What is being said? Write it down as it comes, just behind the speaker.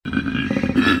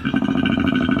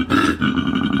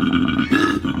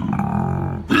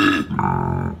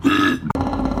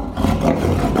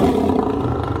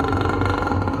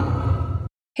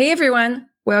Hey everyone,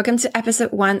 welcome to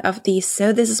episode 1 of the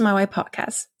So This Is My Why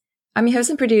podcast. I'm your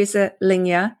host and producer,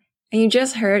 Lingya, and you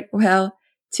just heard,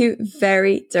 two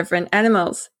very different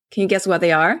animals. Can you guess what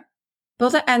they are?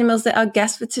 Both are animals that our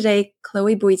guest for today,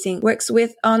 Chloe Boiting, works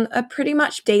with on a pretty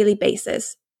much daily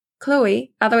basis.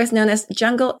 Chloe, otherwise known as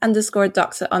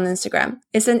jungle_doctor on Instagram,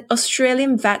 is an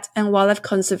Australian vet and wildlife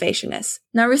conservationist,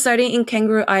 now residing in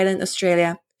Kangaroo Island,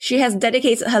 Australia. She has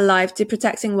dedicated her life to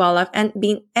protecting wildlife and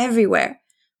being everywhere.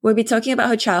 We'll be talking about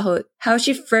her childhood, how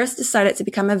she first decided to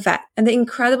become a vet, and the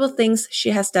incredible things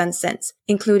she has done since,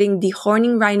 including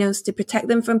dehorning rhinos to protect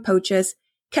them from poachers,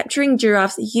 capturing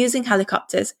giraffes using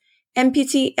helicopters,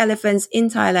 amputee elephants in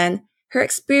Thailand, her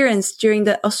experience during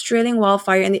the Australian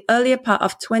wildfire in the earlier part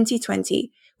of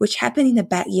 2020, which happened in the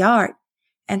backyard,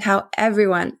 and how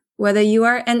everyone, whether you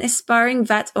are an aspiring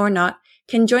vet or not,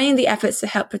 can join in the efforts to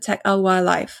help protect our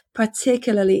wildlife,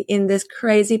 particularly in this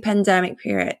crazy pandemic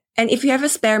period. And if you have a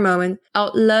spare moment, I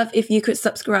would love if you could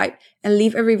subscribe and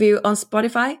leave a review on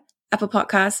Spotify, Apple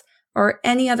Podcasts, or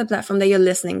any other platform that you're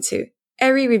listening to.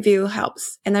 Every review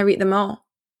helps, and I read them all.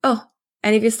 Oh,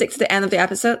 and if you stick to the end of the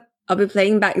episode, I'll be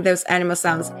playing back those animal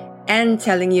sounds and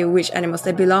telling you which animals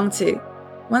they belong to.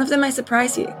 One of them might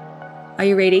surprise you. Are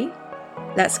you ready?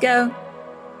 Let's go!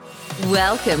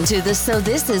 Welcome to the So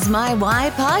This Is My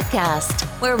Why podcast,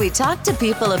 where we talk to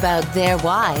people about their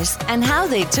whys and how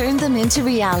they turn them into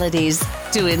realities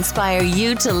to inspire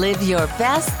you to live your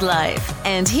best life.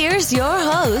 And here's your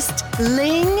host,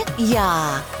 Ling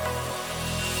Ya.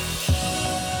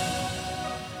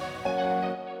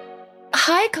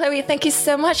 Hi, Chloe. Thank you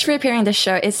so much for appearing on the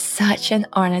show. It's such an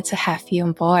honor to have you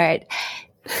on board.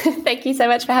 Thank you so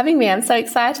much for having me. I'm so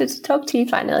excited to talk to you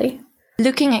finally.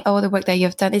 Looking at all the work that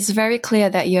you've done, it's very clear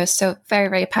that you're so very,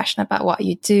 very passionate about what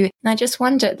you do. And I just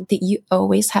wondered, did you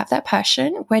always have that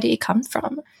passion? Where did it come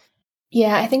from?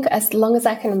 Yeah, I think as long as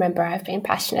I can remember, I've been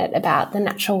passionate about the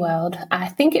natural world. I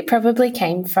think it probably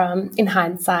came from, in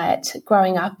hindsight,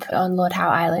 growing up on Lord Howe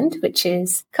Island, which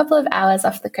is a couple of hours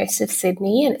off the coast of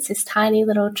Sydney. And it's this tiny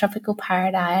little tropical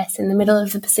paradise in the middle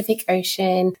of the Pacific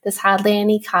Ocean. There's hardly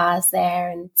any cars there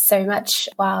and so much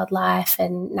wildlife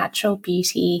and natural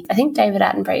beauty. I think David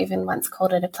Attenborough even once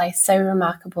called it a place so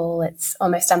remarkable, it's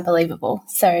almost unbelievable.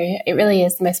 So it really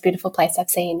is the most beautiful place I've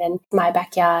seen. And my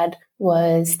backyard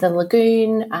was the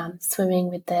lagoon,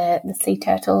 swimming with the sea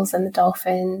turtles and the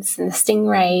dolphins and the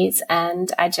stingrays,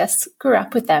 and I just grew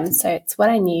up with them. So it's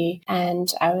what I knew,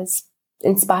 and I was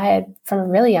inspired from a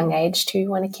really young age to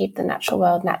want to keep the natural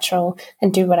world natural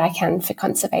and do what I can for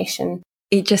conservation.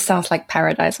 It just sounds like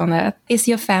paradise on earth. Is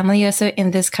your family also in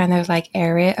this kind of like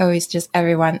area, or is just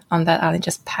everyone on that island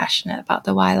just passionate about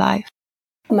the wildlife?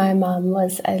 My mum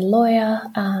was a lawyer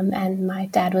and my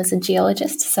dad was a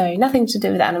geologist, so nothing to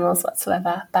do with animals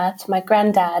whatsoever. But my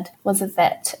granddad was a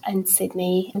vet in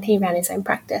Sydney and he ran his own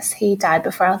practice. He died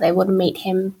before I was able to meet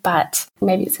him, but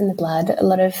maybe it's in the blood. A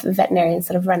lot of veterinarians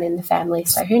sort of run in the family,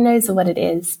 so who knows what it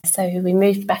is. So we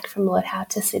moved back from Lord Howe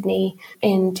to Sydney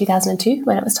in 2002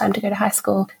 when it was time to go to high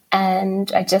school. And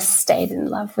I just stayed in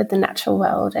love with the natural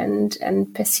world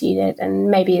and pursued it. And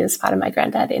maybe it was part of my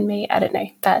granddad in me. I don't know.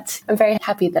 But I'm very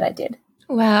happy that I did.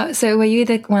 Wow. So were you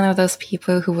one of those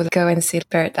people who would go and see a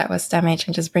bird that was damaged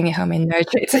and just bring it home and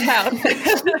nurture it to health?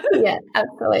 Yeah,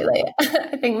 absolutely.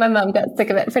 I think my mum got sick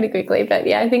of it pretty quickly. But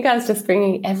yeah, I think I was just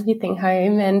bringing everything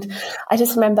home. And I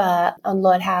just remember on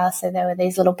Lord Howe, so there were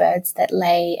these little birds that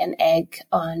lay an egg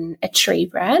on a tree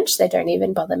branch. They don't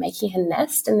even bother making a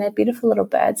nest, and they're beautiful little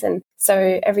birds. And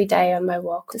so every day on my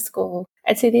walk to school,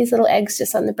 I'd see these little eggs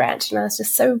just on the branch, and I was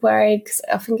just so worried because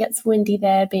it often gets windy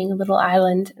there being a little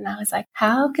island. And I was like,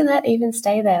 how can that even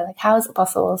stay there? Like, how is it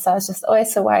possible? So I was just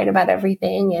always so worried about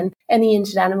everything and any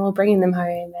injured animal, bringing them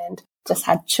home, and just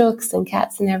had chooks and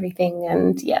cats and everything.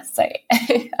 And yes, so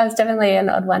I was definitely an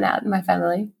odd one out in my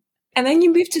family. And then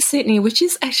you moved to Sydney, which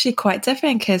is actually quite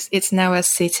different because it's now a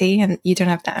city and you don't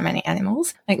have that many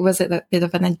animals. Like, was it a bit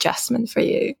of an adjustment for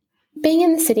you? Being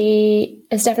in the city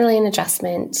is definitely an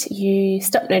adjustment. You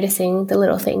stop noticing the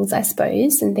little things, I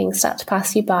suppose, and things start to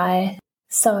pass you by.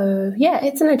 So, yeah,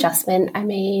 it's an adjustment. I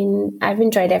mean, I've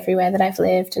enjoyed everywhere that I've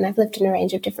lived, and I've lived in a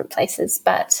range of different places,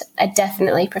 but I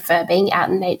definitely prefer being out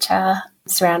in nature,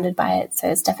 surrounded by it. So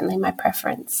it's definitely my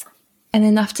preference. And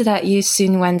then after that, you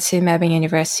soon went to Melbourne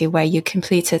University, where you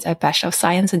completed a Bachelor of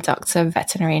Science and Doctor of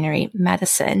Veterinary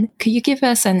Medicine. Could you give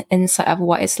us an insight of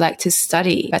what it's like to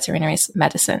study veterinary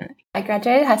medicine? I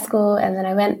graduated high school and then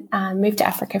I moved to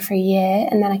Africa for a year,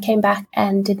 and then I came back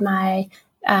and did my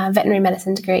veterinary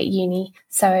medicine degree at uni.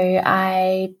 So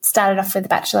I started off with a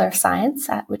Bachelor of Science,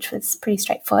 which was pretty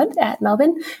straightforward at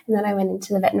Melbourne. And then I went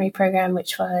into the veterinary program,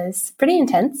 which was pretty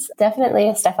intense. Definitely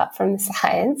a step up from the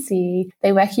science.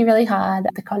 They work you really hard.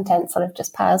 The content sort of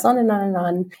just piles on and on and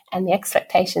on, and the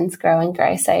expectations grow and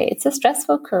grow. So it's a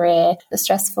stressful career, a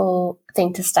stressful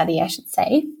thing to study, I should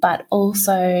say, but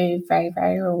also very,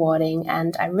 very rewarding.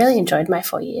 And I really enjoyed my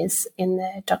 4 years in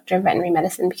the Doctor of Veterinary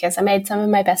Medicine because I made some of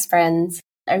my best friends.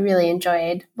 I really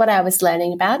enjoyed what I was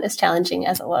learning about, as challenging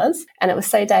as it was. And it was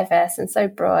so diverse and so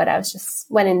broad. I was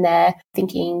just went in there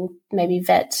thinking maybe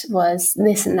vet was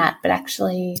this and that, but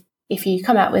actually if you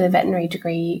come out with a veterinary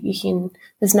degree,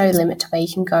 there's no limit to where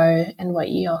you can go and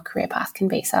what your career path can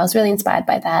be. So I was really inspired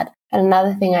by that. And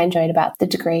another thing I enjoyed about the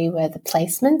degree were the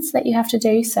placements that you have to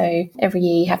do. So every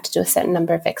year you have to do a certain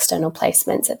number of external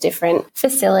placements at different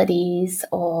facilities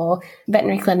or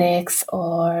veterinary clinics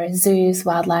or zoos,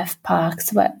 wildlife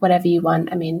parks, whatever you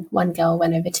want. I mean, one girl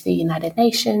went over to the United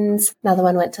Nations, another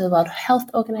one went to the World Health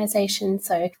Organization.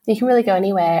 So you can really go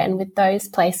anywhere. And with those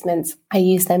placements, I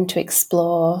use them to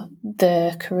explore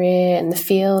the career and the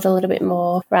field a little bit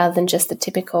more rather than just the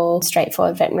typical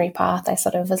straightforward veterinary path. I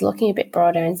sort of was looking a bit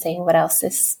broader and seeing what else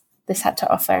this had to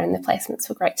offer, and the placements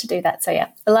were great to do that. So yeah,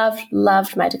 I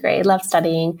loved my degree, loved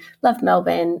studying, loved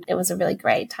Melbourne. It was a really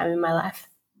great time in my life.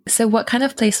 So what kind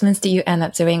of placements did you end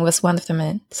up doing? Was one of them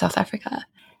in South Africa?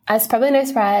 It's probably no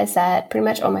surprise that pretty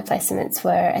much all my placements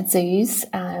were at zoos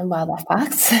and wildlife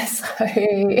parks. So,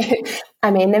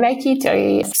 I mean, they make you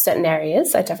do certain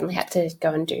areas. I definitely had to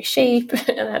go and do sheep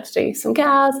and I had to do some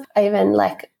cows. I even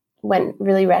went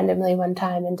really randomly one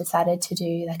time and decided to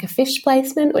do a fish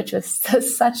placement, which was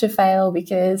such a fail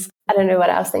because I don't know what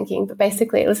I was thinking, but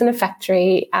basically it was in a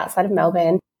factory outside of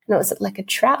Melbourne. And it was a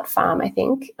trout farm, I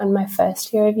think, on my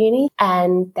first year of uni.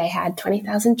 And they had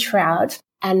 20,000 trout.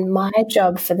 And my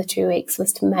job for the 2 weeks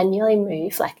was to manually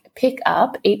move, pick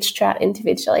up each trout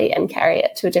individually and carry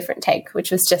it to a different tank, which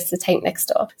was just the tank next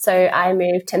door. So I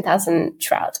moved 10,000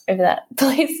 trout over that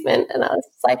placement and I was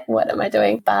like, what am I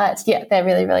doing? But yeah, they're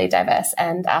really, really diverse.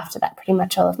 And after that, pretty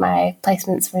much all of my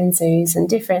placements were in zoos and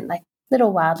different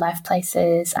little wildlife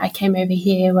places. I came over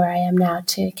here where I am now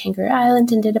to Kangaroo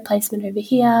Island and did a placement over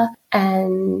here.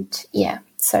 And yeah,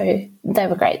 so they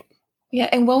were great. Yeah,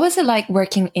 and what was it like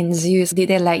working in zoos? Did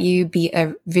they let you be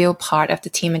a real part of the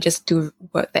team and just do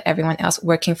work that everyone else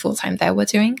working full-time there were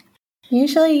doing?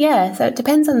 Usually, yeah. So it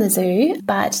depends on the zoo,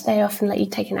 but they often let you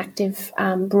take an active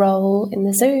role in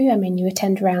the zoo. I mean, you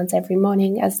attend rounds every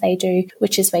morning as they do,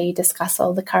 which is where you discuss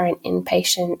all the current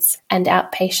inpatients and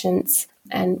outpatients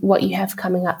and what you have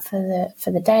coming up for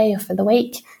the day or for the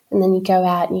week. And then you go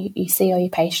out and you see all your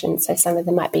patients. So some of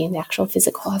them might be in the actual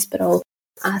physical hospital,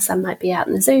 some might be out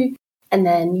in the zoo. And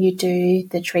then you do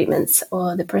the treatments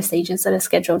or the procedures that are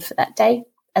scheduled for that day,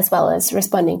 as well as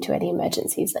responding to any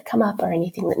emergencies that come up or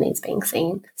anything that needs being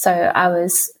seen. So I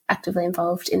was actively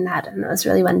involved in that, and it was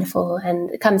really wonderful. And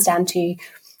it comes down to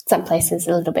some places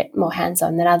a little bit more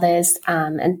hands-on than others,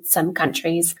 and some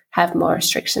countries have more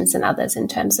restrictions than others in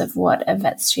terms of what a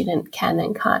vet student can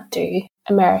and can't do.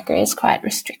 America is quite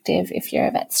restrictive if you're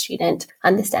a vet student,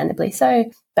 understandably so,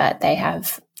 but they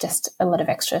have just a lot of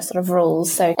extra sort of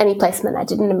rules. So any placement I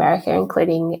did in America,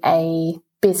 including a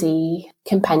busy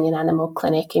companion animal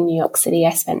clinic in New York City,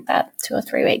 I spent about 2 or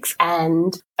 3 weeks.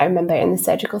 And I remember in the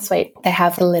surgical suite, they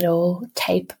have a little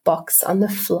tape box on the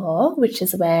floor, which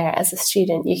is where as a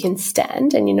student you can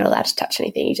stand and you're not allowed to touch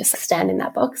anything. You just stand in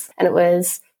that box. And it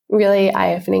was really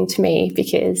eye-opening to me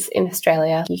because in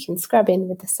Australia, you can scrub in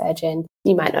with the surgeon.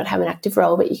 You might not have an active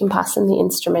role, but you can pass them the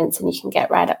instruments and you can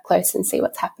get right up close and see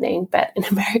what's happening. But in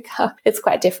America, it's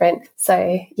quite different.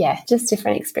 So yeah, just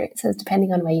different experiences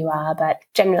depending on where you are. But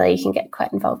generally, you can get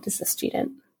quite involved as a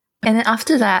student. And then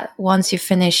after that, once you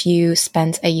finish, you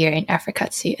spent a year in Africa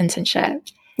to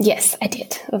internship. Yes, I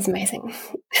did. It was amazing.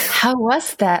 How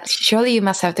was that? Surely you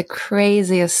must have the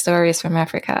craziest stories from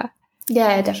Africa.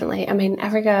 Yeah, definitely. I mean,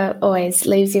 Africa always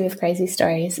leaves you with crazy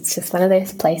stories. It's just one of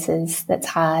those places that's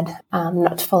hard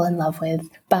not to fall in love with.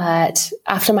 But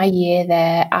after my year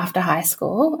there, after high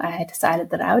school, I decided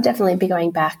that I would definitely be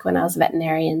going back when I was a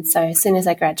veterinarian. So as soon as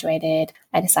I graduated,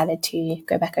 I decided to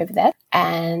go back over there.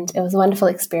 And it was a wonderful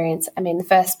experience. I mean, the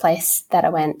first place that I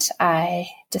went, I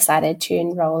decided to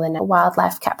enroll in a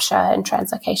wildlife capture and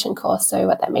translocation course. So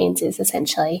what that means is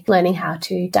essentially learning how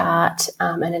to dart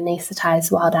and anaesthetize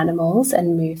wild animals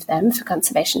and move them for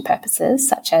conservation purposes,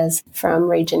 such as from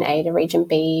region A to region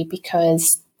B,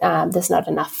 because there's not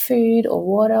enough food or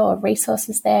water or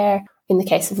resources there. In the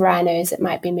case of rhinos, it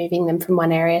might be moving them from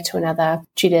one area to another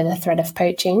due to the threat of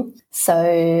poaching.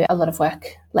 So a lot of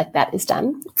work like that is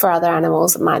done. For other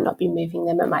animals, it might not be moving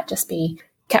them. It might just be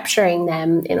capturing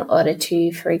them in order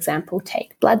to, for example,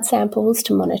 take blood samples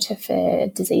to monitor for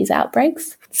disease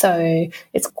outbreaks. So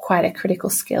it's quite a critical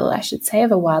skill, I should say,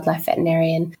 of a wildlife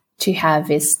veterinarian to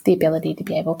have, is the ability to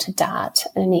be able to dart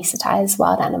and anaesthetize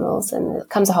wild animals. And there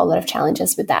comes a whole lot of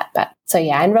challenges with that. But so,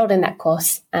 yeah, I enrolled in that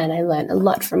course and I learned a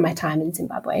lot from my time in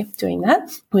Zimbabwe doing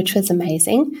that, which was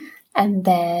amazing. And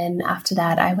then after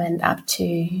that, I went up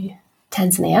to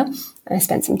Tanzania and I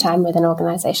spent some time with an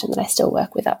organisation that I still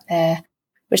work with up there,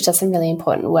 which does some really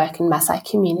important work in Maasai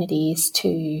communities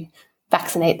to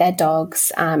vaccinate their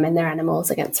dogs and their animals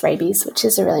against rabies, which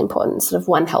is a really important sort of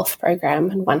One Health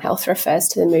program. And One Health refers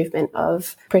to the movement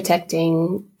of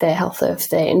protecting the health of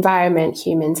the environment,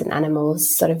 humans and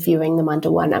animals, sort of viewing them under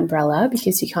one umbrella,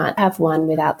 because you can't have one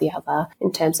without the other.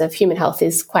 In terms of human health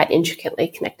is quite intricately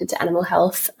connected to animal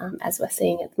health, as we're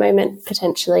seeing at the moment,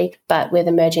 potentially, but with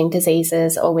emerging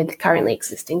diseases or with currently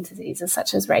existing diseases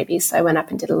such as rabies. So I went up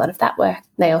and did a lot of that work.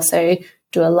 They also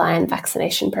do a lion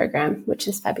vaccination program, which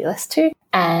is fabulous too.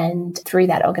 And through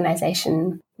that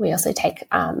organisation, we also take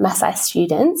Maasai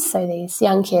students, so these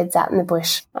young kids out in the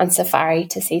bush on safari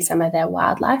to see some of their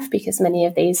wildlife, because many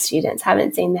of these students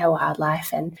haven't seen their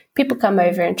wildlife, and people come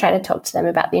over and try to talk to them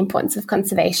about the importance of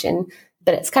conservation.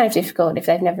 But it's kind of difficult if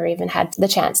they've never even had the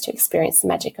chance to experience the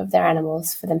magic of their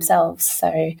animals for themselves.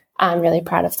 So I'm really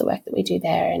proud of the work that we do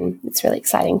there, and it's really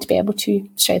exciting to be able to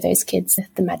show those kids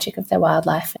the magic of their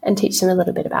wildlife and teach them a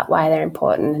little bit about why they're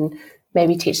important, and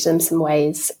maybe teach them some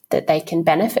ways that they can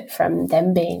benefit from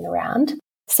them being around.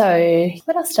 So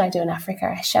what else did I do in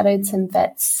Africa? I shadowed some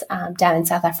vets down in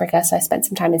South Africa. So I spent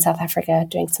some time in South Africa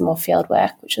doing some more field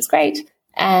work, which was great.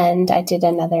 And I did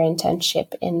another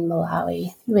internship in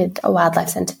Malawi with a wildlife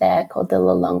centre there called the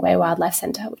Lilongwe Wildlife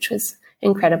Centre, which was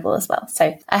incredible as well.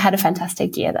 So I had a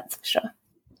fantastic year, that's for sure.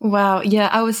 Wow. Yeah,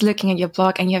 I was looking at your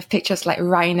blog and you have pictures like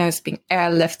rhinos being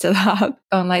airlifted up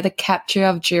on like the capture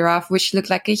of giraffe, which looked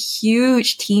like a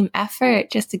huge team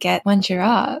effort just to get one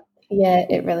giraffe. Yeah,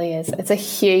 it really is. It's a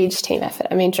huge team effort.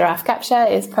 I mean, giraffe capture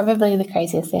is probably the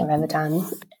craziest thing I've ever done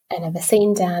and ever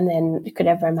seen done and could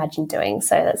ever imagine doing.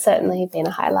 So that's certainly been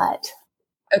a highlight.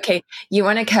 Okay, you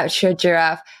want to capture a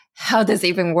giraffe. How does it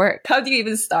even work? How do you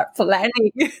even start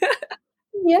planning?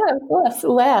 Yeah, of course.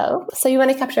 Well, so you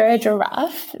want to capture a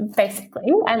giraffe,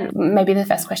 basically. And maybe the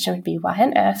first question would be, why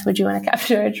on earth would you want to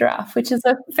capture a giraffe? Which is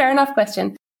a fair enough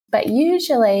question. But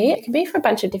usually it can be for a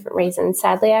bunch of different reasons.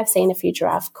 Sadly, I've seen a few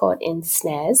giraffe caught in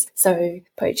snares. So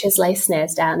poachers lay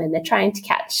snares down and they're trying to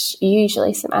catch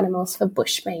usually some animals for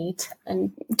bushmeat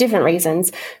and different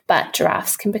reasons. But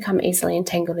giraffes can become easily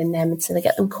entangled in them, and so they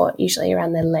get them caught usually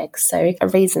around their legs. So a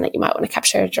reason that you might want to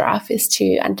capture a giraffe is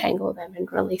to untangle them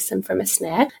and release them from a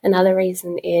snare. Another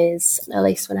reason is, at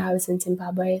least when I was in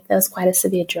Zimbabwe, there was quite a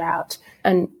severe drought,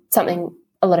 and something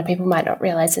a lot of people might not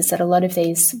realize is that a lot of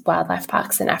these wildlife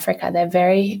parks in Africa, they're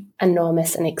very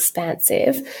enormous and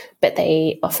expansive, but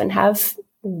they often have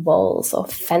walls or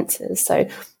fences. So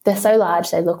they're so large,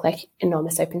 they look like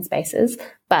enormous open spaces,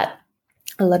 but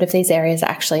a lot of these areas are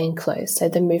actually enclosed. So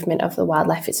the movement of the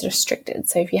wildlife is restricted.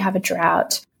 So if you have a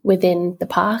drought within the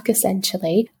park,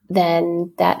 essentially,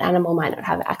 then that animal might not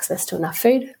have access to enough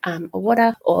food or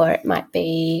water, or it might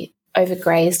be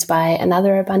overgrazed by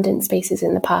another abundant species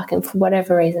in the park, and for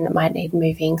whatever reason it might need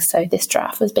moving. So this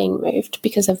giraffe was being moved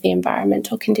because of the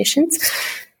environmental conditions.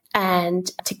 And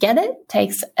to get it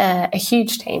takes a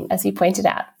huge team, as you pointed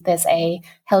out. There's a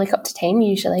helicopter team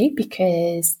usually,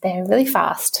 because they're really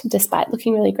fast. Despite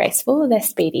looking really graceful, they're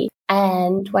speedy.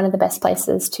 And one of the best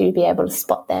places to be able to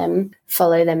spot them,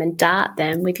 follow them and dart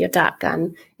them with your dart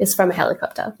gun is from a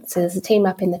helicopter. So there's a team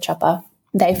up in the chopper.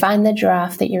 They find the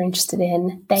giraffe that you're interested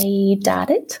in, they dart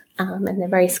it, and they're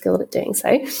very skilled at doing so.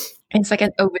 It's like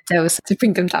an overdose to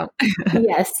bring them down.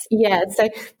 Yes, yeah. So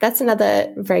that's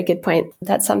another very good point.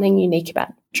 That's something unique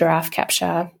about giraffe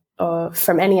capture, or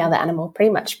from any other animal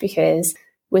pretty much, because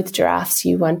with giraffes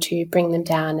you want to bring them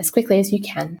down as quickly as you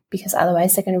can, because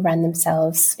otherwise they're going to run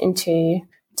themselves into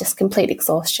just complete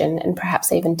exhaustion and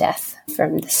perhaps even death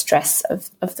from the stress of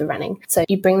the running. So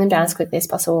you bring them down as quickly as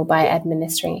possible by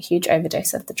administering a huge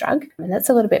overdose of the drug. And that's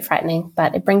a little bit frightening,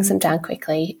 but it brings them down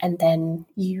quickly, and then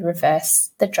you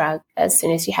reverse the drug as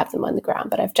soon as you have them on the ground.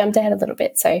 But I've jumped ahead a little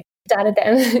bit. So Data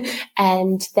them.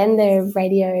 And then the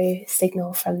radio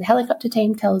signal from the helicopter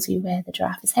team tells you where the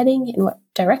giraffe is heading, in what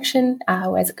direction,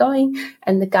 where's it going.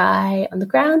 And the guy on the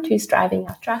ground who's driving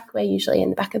our truck, we're usually in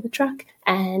the back of the truck,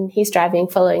 and he's driving,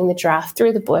 following the giraffe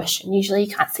through the bush. And usually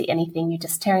you can't see anything. You're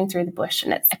just tearing through the bush,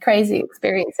 and it's a crazy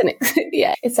experience. And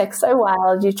it's like so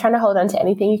wild. You're trying to hold on to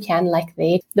anything you can, like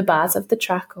the bars of the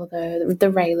truck or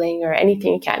the railing or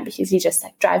anything you can, because you're just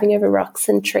like driving over rocks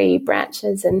and tree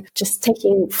branches and just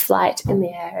taking flight in the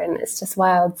air. And it's just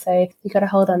wild. So you got to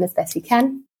hold on as best you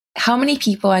can. How many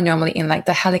people are normally in like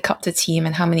the helicopter team,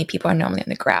 and how many people are normally on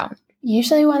the ground?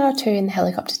 Usually 1 or 2 in the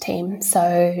helicopter team.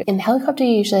 So in the helicopter,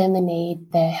 you usually only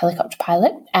need the helicopter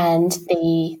pilot and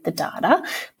the data,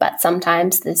 but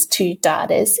sometimes there's 2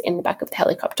 darters in the back of the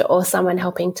helicopter, or someone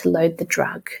helping to load the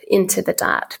drug into the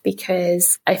dart,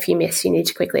 because if you miss, you need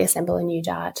to quickly assemble a new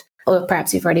dart. Or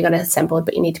perhaps you've already got it assembled,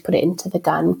 but you need to put it into the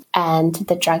gun. And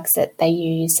the drugs that they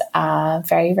use are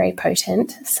very, very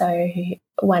potent. So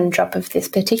 1 drop of this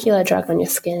particular drug on your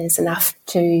skin is enough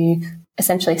to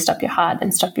essentially stop your heart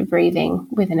and stop your breathing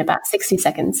within about 60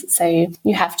 seconds. So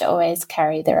you have to always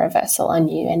carry the reversal on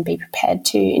you and be prepared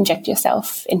to inject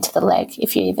yourself into the leg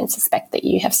if you even suspect that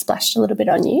you have splashed a little bit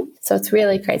on you. So it's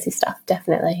really crazy stuff,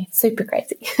 definitely. Super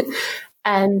crazy.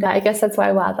 And I guess that's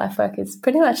why wildlife work is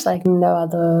pretty much like no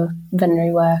other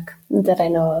veterinary work that I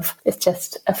know of. It's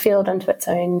just a field unto its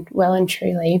own, well and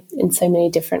truly, in so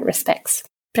many different respects.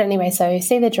 But anyway, so you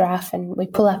see the giraffe and we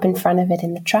pull up in front of it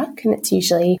in the truck, and it's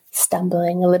usually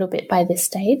stumbling a little bit by this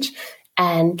stage.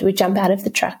 And we jump out of the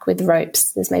truck with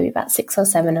ropes. There's maybe about 6 or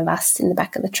 7 of us in the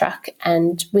back of the truck.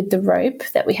 And with the rope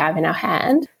that we have in our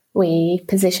hand, we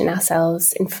position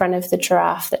ourselves in front of the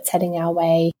giraffe that's heading our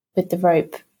way with the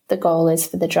rope. The goal is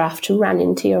for the giraffe to run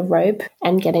into your rope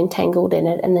and get entangled in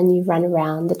it, and then you run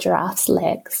around the giraffe's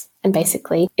legs and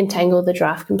basically entangle the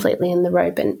giraffe completely in the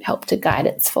rope and help to guide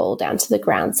its fall down to the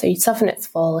ground. So you soften its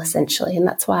fall, essentially, and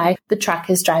that's why the truck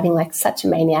is driving like such a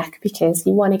maniac, because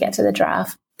you want to get to the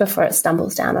giraffe before it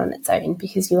stumbles down on its own,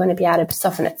 because you want to be able to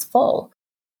soften its fall.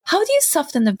 How do you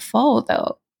soften the fall,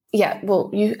 though? Yeah, well,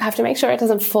 you have to make sure it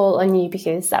doesn't fall on you,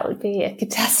 because that would be a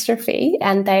catastrophe.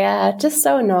 And they are just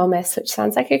so enormous, which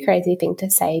sounds like a crazy thing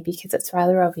to say because it's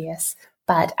rather obvious.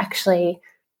 But actually,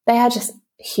 they are just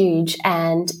huge,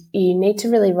 and you need to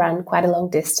really run quite a long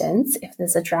distance if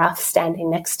there's a giraffe standing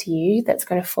next to you that's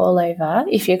going to fall over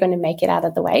if you're going to make it out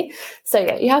of the way. So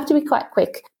yeah, you have to be quite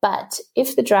quick. But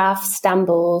if the giraffe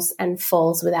stumbles and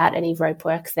falls without any rope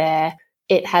work there,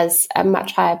 it has a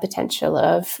much higher potential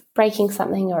of breaking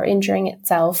something or injuring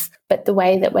itself. But the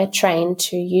way that we're trained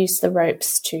to use the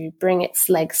ropes to bring its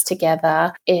legs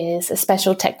together is a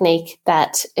special technique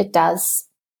that it does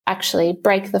actually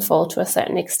break the fall to a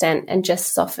certain extent and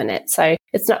just soften it. So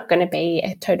it's not going to be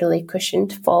a totally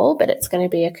cushioned fall, but it's going to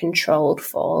be a controlled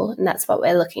fall. And that's what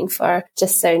we're looking for,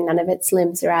 just so none of its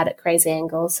limbs are out at crazy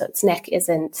angles, so its neck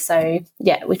isn't. So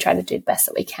yeah, we try to do the best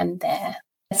that we can there.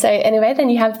 So anyway, then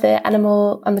you have the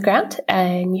animal on the ground,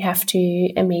 and you have to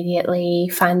immediately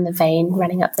find the vein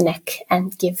running up the neck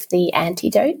and give the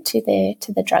antidote to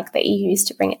the drug that you use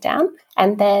to bring it down.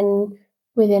 And then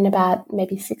within about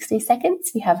maybe 60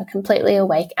 seconds, you have a completely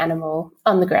awake animal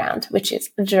on the ground, which is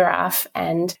a giraffe,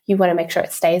 and you want to make sure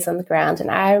it stays on the ground. And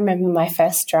I remember my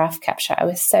first giraffe capture, I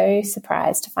was so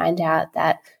surprised to find out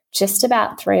that just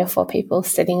about 3 or 4 people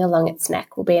sitting along its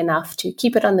neck will be enough to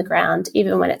keep it on the ground,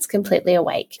 even when it's completely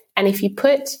awake. And if you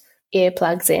put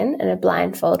earplugs in and a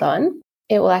blindfold on,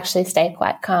 it will actually stay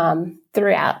quite calm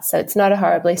throughout. So it's not a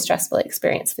horribly stressful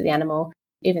experience for the animal,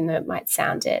 even though it might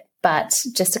sound it. But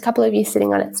just a couple of you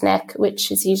sitting on its neck,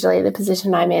 which is usually the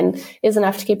position I'm in, is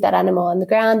enough to keep that animal on the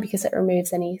ground, because it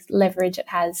removes any leverage it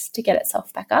has to get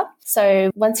itself back up.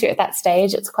 So once you're at that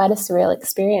stage, it's quite a surreal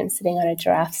experience sitting on a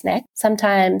giraffe's neck.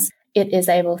 Sometimes it is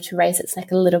able to raise its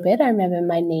neck a little bit. I remember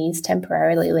my knees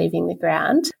temporarily leaving the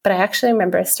ground. But I actually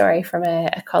remember a story from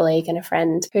a colleague and a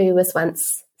friend who was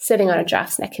once sitting on a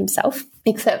giraffe's neck himself,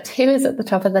 except he was at the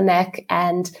top of the neck,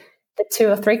 and the 2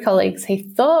 or 3 colleagues he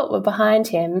thought were behind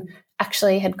him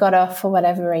actually had got off for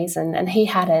whatever reason, and he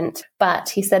hadn't. But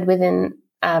he said within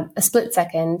a split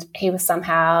second, he was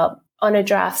somehow on a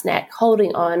giraffe's neck,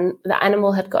 holding on. The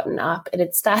animal had gotten up. It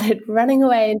had started running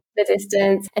away into the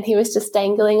distance, and he was just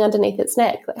dangling underneath its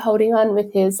neck, like holding on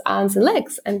with his arms and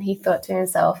legs. And he thought to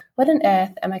himself, what on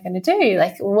earth am I going to do?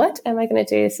 Like, what am I going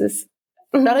to do? This is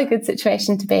not a good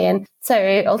situation to be in.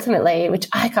 So ultimately, which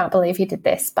I can't believe he did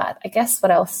this, but I guess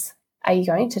what else are you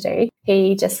going to do?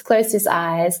 He just closed his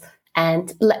eyes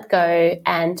and let go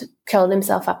and curled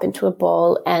himself up into a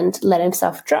ball and let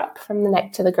himself drop from the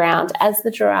neck to the ground as the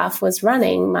giraffe was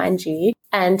running, mind you,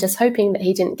 and just hoping that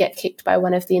he didn't get kicked by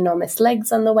one of the enormous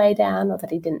legs on the way down or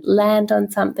that he didn't land on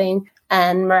something.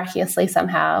 And miraculously,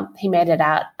 somehow, he made it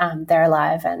out there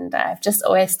alive. And I've just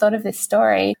always thought of this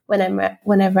story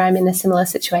whenever I'm in a similar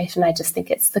situation. I just think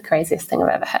it's the craziest thing I've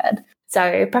ever heard.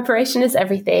 So preparation is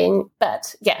everything.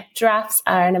 But yeah, giraffes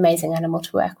are an amazing animal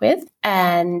to work with.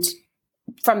 And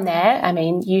from there, I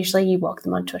mean, usually you walk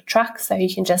them onto a truck, so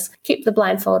you can just keep the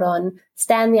blindfold on,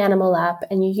 stand the animal up,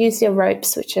 and you use your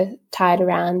ropes, which are tied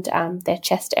around their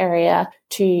chest area,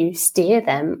 to steer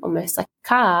them almost like a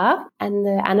car, and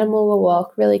the animal will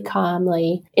walk really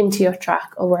calmly into your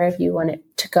truck or wherever you want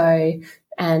it to go.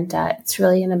 And it's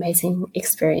really an amazing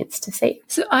experience to see.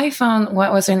 So I found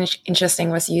what was interesting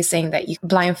was you saying that you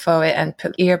blindfold it and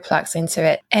put earplugs into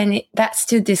it. And that's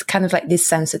to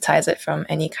desensitize it from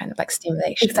any kind of like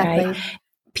stimulation, exactly. Right?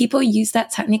 People use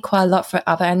that technique quite a lot for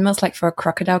other animals, like for a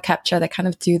crocodile capture. They kind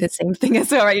of do the same thing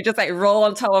as well, right? You just like roll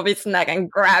on top of its neck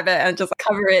and grab it and just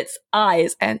cover its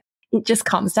eyes and it just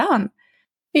calms down.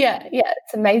 Yeah,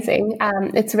 it's amazing.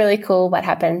 It's really cool what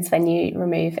happens when you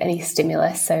remove any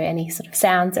stimulus, so any sort of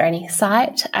sounds or any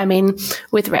sight. I mean,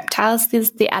 with reptiles,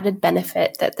 there's the added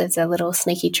benefit that there's a little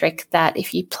sneaky trick that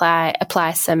if you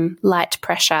apply some light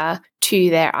pressure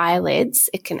to their eyelids,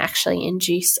 it can actually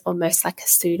induce almost like a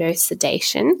pseudo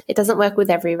sedation. It doesn't work with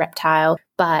every reptile,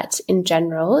 but in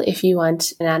general, if you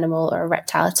want an animal or a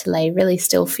reptile to lay really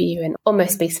still for you and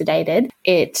almost be sedated,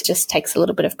 it just takes a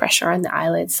little bit of pressure on the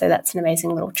eyelids. So that's an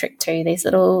amazing little trick too. These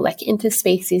little like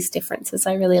interspecies differences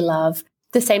I really love.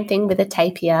 The same thing with a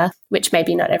tapir, which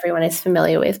maybe not everyone is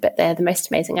familiar with, but they're the most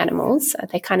amazing animals.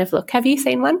 They kind of look. Have you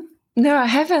seen one? No, I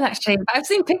haven't actually. I've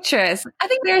seen pictures. I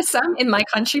think there are some in my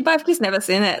country, but I've just never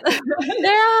seen it.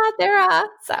 There are.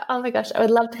 So, oh my gosh, I would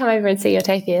love to come over and see your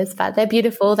tapirs, but they're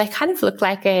beautiful. They kind of look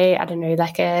like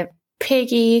like a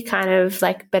piggy kind of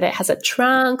like, but it has a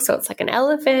trunk. So it's like an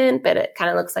elephant, but it kind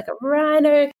of looks like a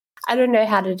rhino. I don't know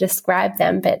how to describe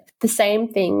them, but the same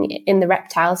thing in the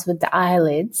reptiles with the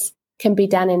eyelids can be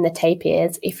done in the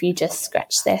tapirs if you just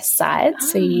scratch their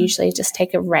sides. So you usually just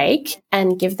take a rake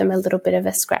and give them a little bit of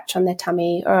a scratch on their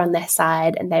tummy or on their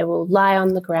side, and they will lie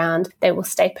on the ground. They will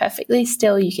stay perfectly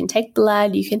still. You can take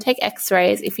blood, you can take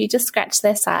x-rays. If you just scratch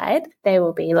their side, they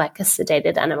will be like a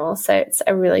sedated animal. So it's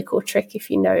a really cool trick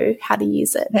if you know how to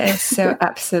use it. That is so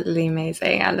absolutely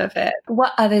amazing. I love it.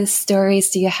 What other stories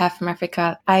do you have from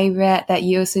Africa? I read that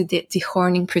you also did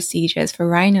dehorning procedures for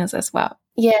rhinos as well.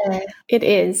 Yeah, it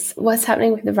is. What's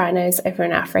happening with the rhinos over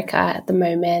in Africa at the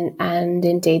moment, and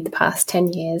indeed the past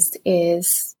 10 years,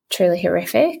 is truly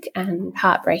horrific and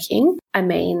heartbreaking. I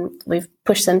mean, we've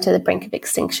pushed them to the brink of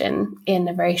extinction in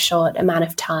a very short amount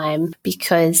of time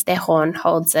because their horn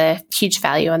holds a huge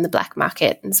value on the black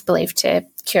market and is believed to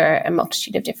cure a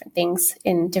multitude of different things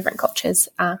in different cultures.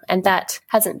 And that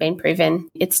hasn't been proven.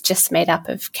 It's just made up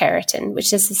of keratin,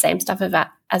 which is the same stuff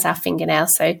as our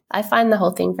fingernails. So I find the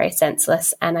whole thing very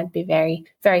senseless, and I'd be very,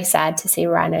 very sad to see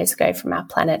rhinos go from our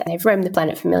planet. They've roamed the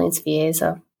planet for millions of years,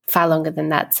 or far longer than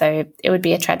that, so it would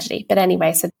be a tragedy. But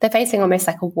anyway, so they're facing almost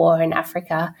like a war in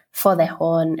Africa for their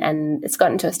horn, and it's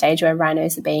gotten to a stage where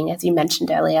rhinos are being, as you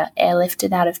mentioned earlier,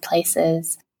 airlifted out of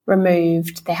places,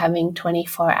 removed. They're having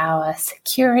 24-hour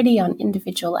security on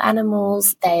individual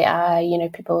animals. They are,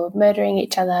 people murdering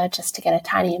each other just to get a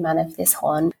tiny amount of this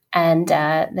horn. And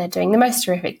they're doing the most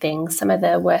horrific things. Some of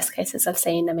the worst cases I've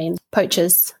seen,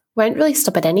 poachers won't really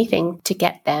stop at anything to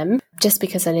get them just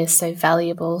because it is so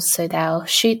valuable. So they'll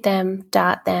shoot them,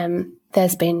 dart them.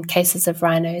 There's been cases of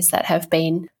rhinos that have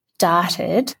been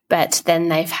darted, but then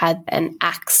they've had an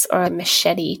axe or a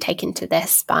machete taken to their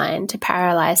spine to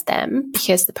paralyze them,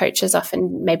 because the poachers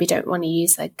often maybe don't want to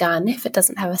use a gun if it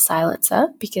doesn't have a silencer,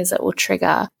 because it will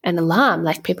trigger an alarm,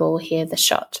 like people will hear the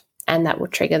shot, and that will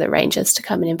trigger the rangers to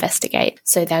come and investigate.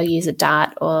 So they'll use a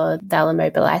dart, or they'll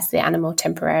immobilize the animal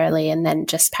temporarily and then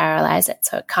just paralyze it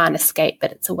so it can't escape,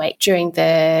 but it's awake during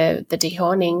the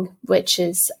dehorning, which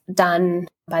is done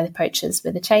by the poachers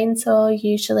with a chainsaw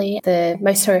usually. The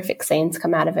most horrific scenes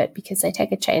come out of it because they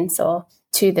take a chainsaw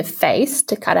to the face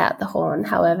to cut out the horn.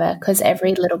 However, because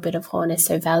every little bit of horn is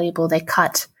so valuable, they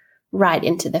cut right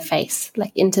into the face,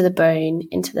 like into the bone,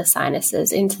 into the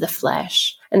sinuses, into the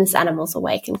flesh. And this animal's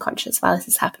awake and conscious while this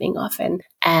is happening often.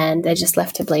 And they're just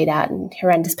left to bleed out in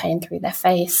horrendous pain through their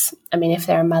face. If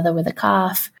they're a mother with a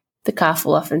calf, the calf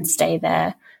will often stay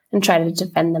there and try to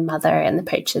defend the mother, and the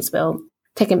poachers will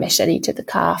take a machete to the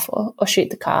calf or shoot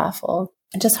the calf, or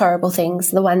just horrible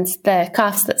things. The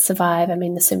calves that survive,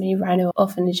 there's so many rhino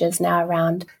orphanages now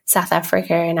around South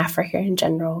Africa and Africa in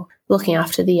general, looking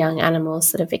after the young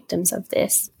animals that are victims of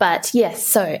this. But yes,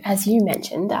 so as you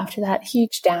mentioned, after that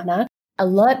huge downer, a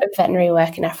lot of veterinary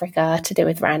work in Africa to do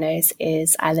with rhinos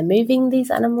is either moving these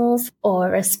animals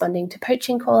or responding to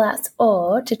poaching call-outs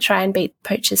or to try and beat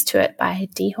poachers to it by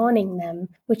dehorning them,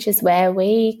 which is where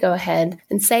we go ahead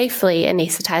and safely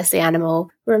anaesthetize the animal,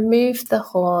 remove the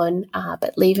horn,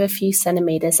 but leave a few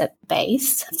centimetres at the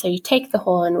base. So you take the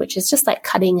horn, which is just like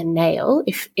cutting a nail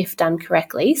if done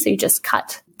correctly. So you just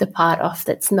cut the part off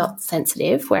that's not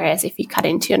sensitive, whereas if you cut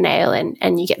into your nail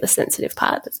and you get the sensitive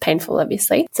part, that's painful,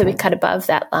 obviously. So we cut above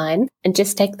that line and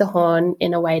just take the horn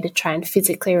in a way to try and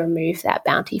physically remove that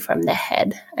bounty from their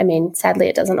head. I mean, sadly,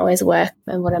 it doesn't always work.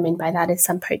 And what I mean by that is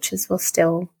some poachers will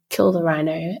still kill the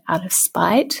rhino out of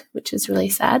spite, which is really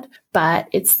sad, but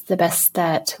it's the best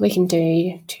that we can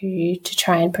do to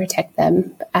try and protect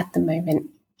them at the moment.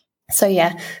 So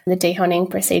yeah, the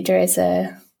dehorning procedure is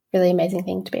a really amazing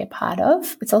thing to be a part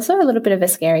of. It's also a little bit of a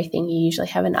scary thing. You usually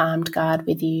have an armed guard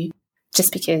with you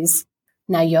just because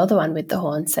now you're the one with the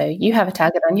horn. So you have a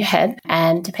target on your head,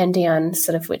 and depending on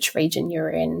sort of which region you're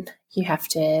in, you have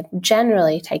to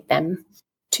generally take them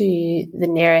to the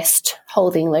nearest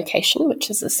holding location, which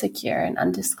is a secure and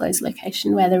undisclosed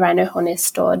location where the rhino horn is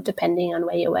stored, depending on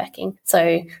where you're working.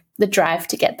 So the drive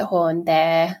to get the horn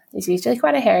there is usually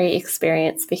quite a hairy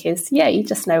experience because, yeah, you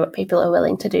just know what people are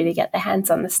willing to do to get their hands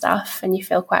on the stuff and you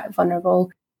feel quite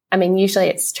vulnerable. I mean, usually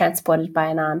it's transported by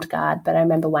an armed guard, but I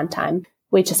remember one time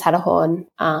we just had a horn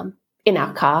in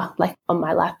our car, like on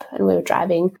my lap, and we were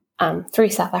driving through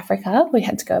South Africa. We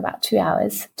had to go about 2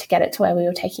 hours to get it to where we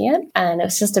were taking it. And it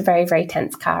was just a very, very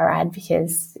tense car ride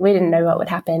because we didn't know what would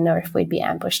happen or if we'd be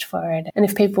ambushed for it and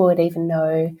if people would even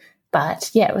know.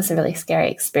 But yeah, it was a really scary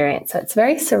experience. So it's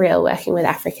very surreal working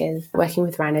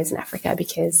with rhinos in Africa,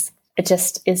 because it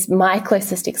just is my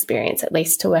closest experience, at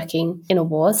least, to working in a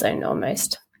war zone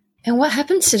almost. And what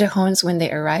happens to the horns when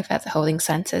they arrive at the holding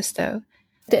centres, though?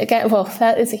 Again, well,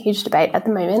 that is a huge debate at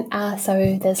the moment.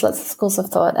 So there's lots of schools of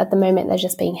thought. At the moment, they're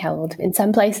just being held. In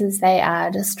some places, they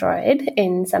are destroyed.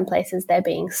 In some places, they're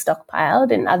being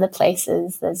stockpiled. In other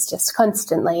places, there's just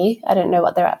constantly, I don't know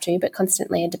what they're up to, but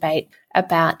constantly a debate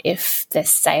about if the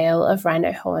sale of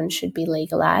rhino horn should be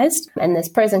legalised. And there's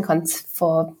pros and cons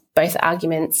for both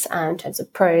arguments. In terms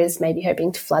of pros, maybe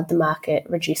hoping to flood the market,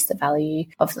 reduce the value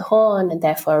of the horn, and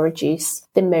therefore reduce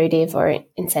the motive or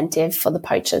incentive for the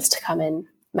poachers to come and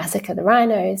massacre the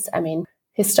rhinos. I mean,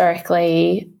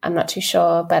 historically, I'm not too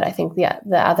sure, but I think the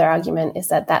other argument is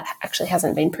that actually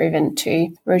hasn't been proven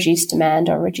to reduce demand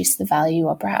or reduce the value,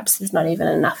 or perhaps there's not even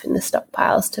enough in the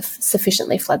stockpiles to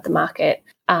sufficiently flood the market.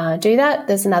 Do that.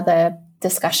 There's another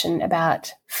discussion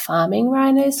about farming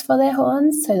rhinos for their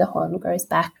horns. So the horn grows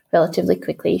back relatively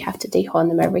quickly. You have to dehorn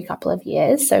them every couple of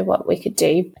years. So what we could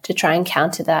do to try and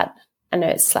counter that, I know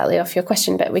it's slightly off your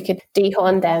question, but we could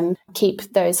dehorn them, keep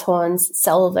those horns,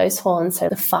 sell those horns, so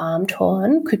the farmed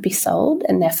horn could be sold,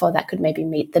 and therefore that could maybe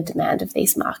meet the demand of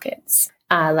these markets.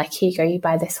 Like, here you go, you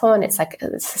buy this horn, it's like a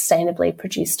sustainably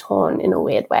produced horn in a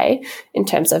weird way, in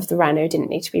terms of the rhino didn't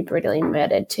need to be brutally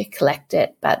murdered to collect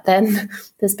it. But then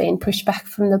there's been pushback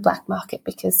from the black market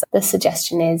because the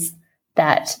suggestion is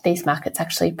that these markets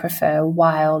actually prefer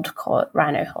wild-caught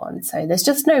rhino horn. So there's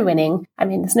just no winning. I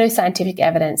mean, there's no scientific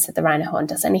evidence that the rhino horn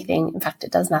does anything. In fact,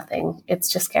 it does nothing.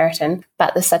 It's just keratin.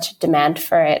 But there's such a demand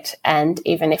for it. And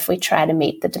even if we try to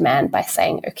meet the demand by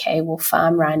saying, okay, we'll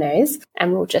farm rhinos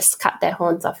and we'll just cut their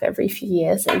horns off every few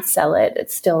years and sell it,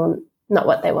 it's still not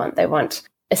what they want. They want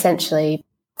essentially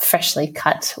freshly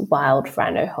cut wild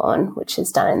rhino horn, which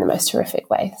is done in the most horrific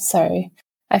way. So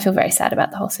I feel very sad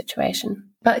about the whole situation.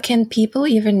 But can people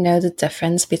even know the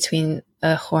difference between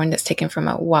a horn that's taken from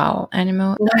a wild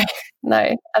animal?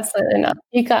 No, absolutely not.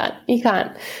 You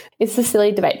can't. It's a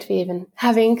silly debate to be even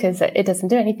having because it doesn't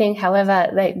do anything.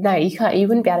 However, you can't. You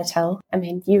wouldn't be able to tell. I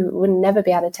mean, you would never be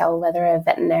able to tell whether a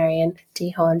veterinarian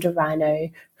dehorned a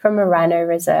rhino from a rhino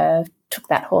reserve, took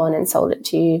that horn and sold it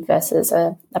to you, versus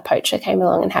a poacher came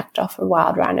along and hacked off a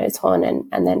wild rhino's horn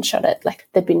and then shot it. Like,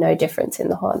 there'd be no difference in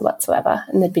the horn whatsoever,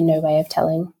 and there'd be no way of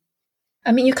telling.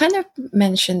 I mean, you kind of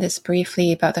mentioned this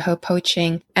briefly about the whole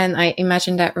poaching, and I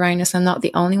imagine that rhinos are not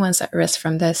the only ones at risk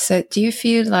from this. So do you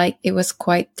feel like it was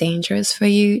quite dangerous for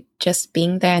you just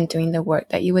being there and doing the work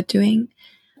that you were doing?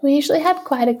 We usually had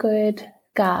quite a good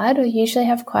guard. We usually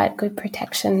have quite good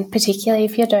protection, particularly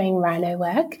if you're doing rhino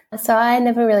work. So I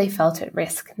never really felt at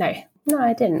risk. No,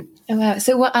 I didn't. Oh, wow.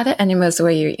 So what other animals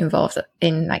were you involved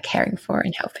in, like, caring for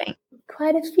and helping?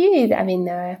 Quite a few. I mean,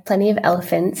 there are plenty of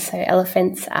elephants. So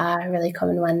elephants are a really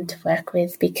common one to work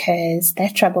with because they're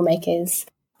troublemakers.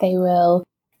 They will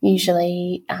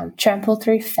usually trample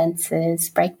through fences,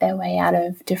 break their way out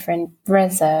of different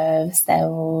reserves. They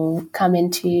will come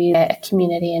into a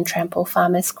community and trample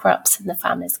farmers' crops, and the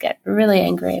farmers get really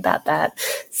angry about that.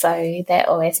 So they're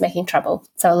always making trouble.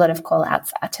 So a lot of call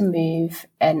outs are to move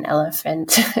an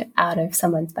elephant out of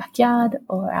someone's backyard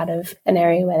or out of an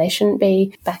area where they shouldn't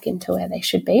be back into where they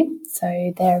should be.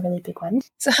 So they're a really big one.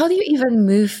 So how do you even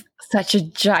move such a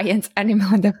giant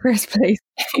animal in the first place?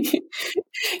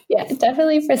 Yeah, it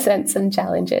definitely presents some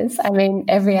challenges. I mean,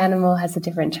 every animal has a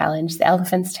different challenge. The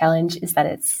elephant's challenge is that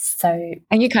it's so...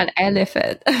 And you can't airlift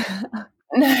it.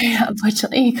 No,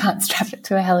 unfortunately, you can't strap it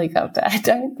to a helicopter. I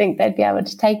don't think they'd be able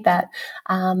to take that.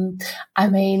 I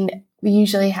mean,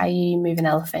 usually how you move an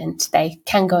elephant, they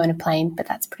can go in a plane, but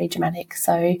that's pretty dramatic.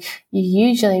 So you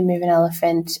usually move an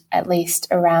elephant at least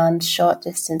around short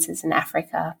distances in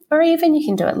Africa, or even you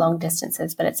can do it long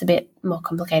distances, but it's a bit more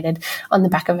complicated on the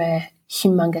back of a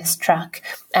humongous truck.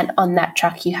 And on that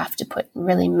truck, you have to put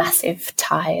really massive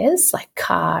tires, like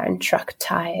car and truck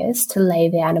tires, to lay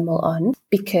the animal on,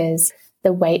 because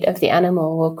the weight of the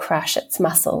animal will crush its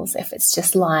muscles if it's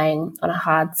just lying on a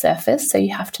hard surface. So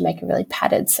you have to make a really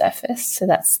padded surface. So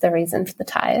that's the reason for the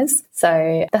tires.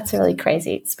 So that's a really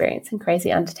crazy experience and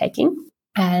crazy undertaking.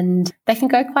 And they can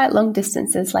go quite long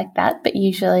distances like that, but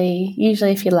usually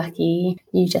if you're lucky,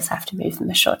 you just have to move them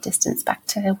a short distance back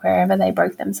to wherever they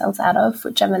broke themselves out of,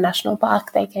 whichever national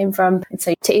park they came from. And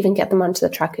so to even get them onto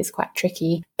the truck is quite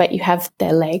tricky, but you have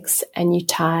their legs and you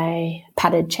tie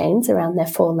padded chains around their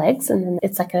forelegs, and then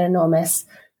it's like an enormous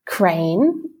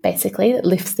crane basically that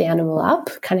lifts the animal up,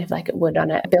 kind of like it would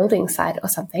on a building site or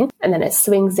something, and then it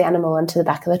swings the animal onto the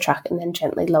back of the truck and then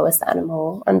gently lowers the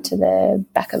animal onto the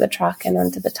back of the truck and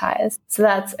onto the tires. So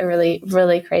that's a really,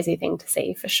 really crazy thing to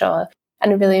see for sure.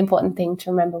 And a really important thing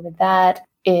to remember with that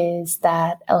is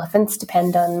that elephants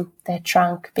depend on their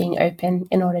trunk being open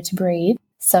in order to breathe.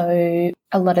 So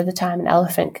a lot of the time an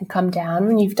elephant can come down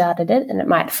when you've darted it and it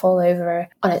might fall over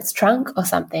on its trunk or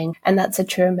something, and that's a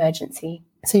true emergency.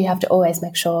 So you have to always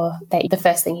make sure that the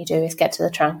first thing you do is get to the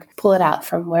trunk, pull it out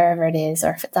from wherever it is, or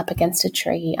if it's up against a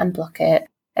tree, unblock it,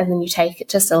 and then you take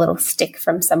just a little stick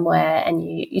from somewhere and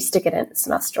you stick it in its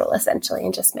nostril essentially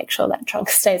and just make sure that trunk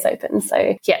stays open.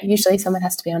 So yeah, usually someone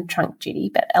has to be on trunk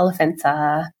duty, but elephants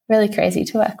are really crazy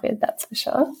to work with, that's for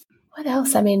sure. What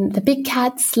else? I mean, the big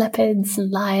cats, leopards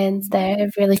and lions, they're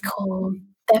really cool.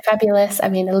 They're fabulous. I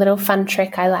mean, a little fun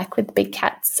trick I like with big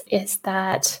cats is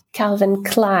that Calvin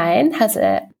Klein has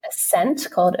a scent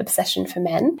called Obsession for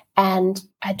Men. And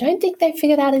I don't think they've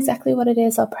figured out exactly what it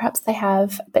is, or perhaps they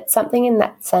have, but something in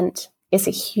that scent is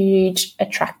a huge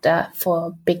attractor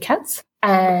for big cats.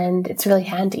 And it's really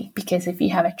handy because if you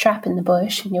have a trap in the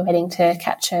bush and you're waiting to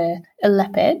catch a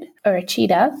leopard or a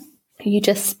cheetah, you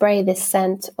just spray this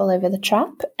scent all over the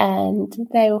trap and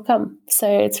they will come. So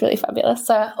it's really fabulous.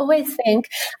 So I always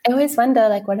wonder,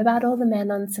 like, what about all the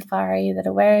men on safari that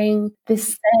are wearing this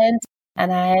scent?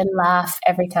 And I laugh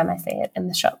every time I see it in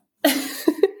the shop.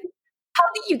 How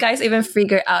did you guys even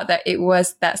figure out that it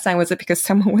was that sign? Was it because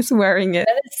someone was wearing it?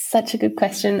 That is such a good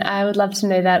question. I would love to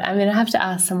know that. I'm going to have to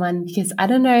ask someone because I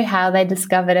don't know how they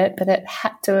discovered it, but it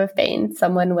had to have been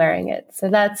someone wearing it. So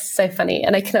that's so funny.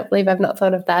 And I cannot believe I've not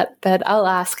thought of that, but I'll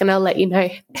ask and I'll let you know.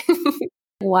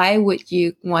 Why would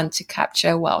you want to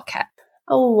capture a wildcat?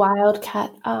 A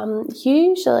wildcat,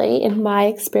 usually in my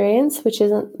experience, which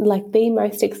isn't like the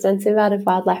most extensive out of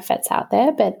wildlife vets out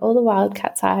there, but all the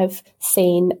wildcats I've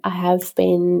seen, I have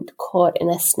been caught in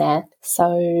a snare.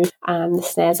 So the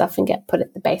snares often get put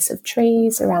at the base of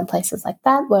trees around places like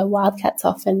that where wildcats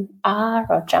often are,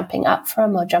 or jumping up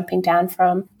from or jumping down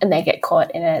from, and they get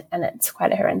caught in it, and it's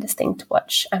quite a horrendous thing to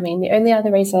watch. I mean, the only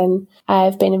other reason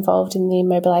I've been involved in the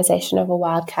immobilization of a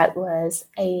wildcat was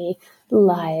a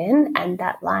lion, and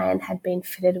that lion had been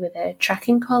fitted with a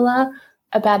tracking collar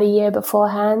about a year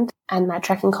beforehand, and that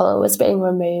tracking collar was being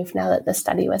removed now that the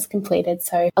study was completed.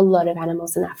 So a lot of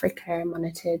animals in Africa are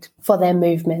monitored for their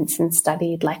movements and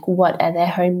studied, like, what are their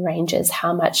home ranges,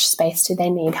 how much space do they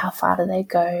need, how far do they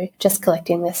go, just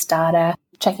collecting this data,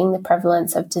 checking the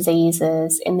prevalence of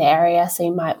diseases in the area. So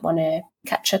you might want to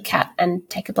catch a cat and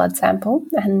take a blood sample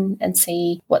and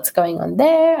see what's going on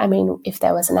there. I mean, if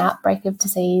there was an outbreak of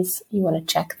disease, you want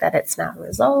to check that it's now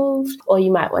resolved, or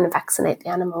you might want to vaccinate the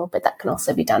animal, but that can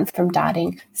also be done from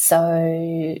darting.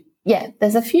 So yeah,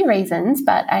 there's a few reasons,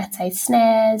 but I'd say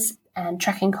snares and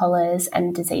tracking collars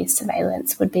and disease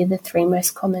surveillance would be the three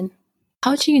most common.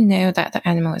 How do you know that the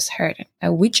animal is hurt?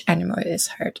 Which animal is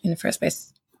hurt in the first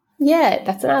place? Yeah,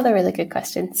 that's another really good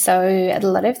question. So a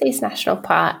lot of these national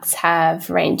parks have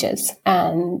rangers,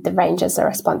 and the rangers are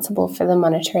responsible for the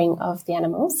monitoring of the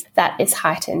animals. That is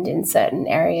heightened in certain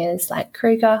areas like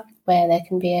Kruger, where there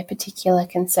can be a particular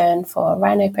concern for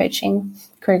rhino poaching.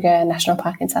 Kruger National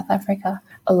Park in South Africa.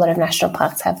 A lot of national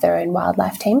parks have their own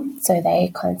wildlife team, so they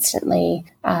constantly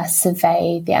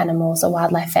survey the animals, a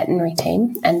wildlife veterinary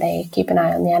team, and they keep an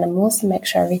eye on the animals and make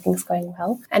sure everything's going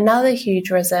well. Another huge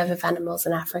reserve of animals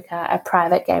in Africa are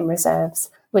private game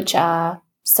reserves, which are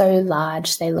so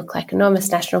large they look like enormous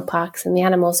national parks, and the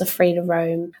animals are free to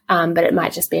roam, but it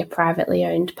might just be a privately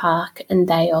owned park, and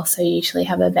they also usually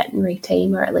have a veterinary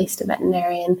team, or at least a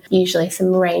veterinarian, usually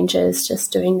some rangers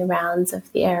just doing the rounds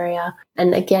of the area.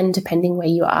 And again, depending where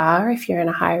you are, if you're in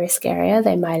a high-risk area,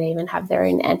 they might even have their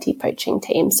own anti-poaching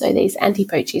team. So these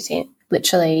anti-poaching teams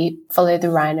literally follow the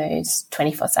rhinos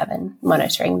 24/7,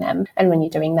 monitoring them. And when you're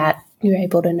doing that, you're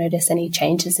able to notice any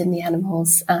changes in the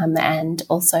animals, and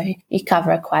also you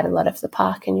cover quite a lot of the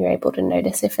park and you're able to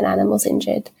notice if an animal's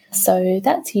injured. So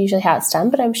that's usually how it's done,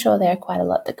 but I'm sure there are quite a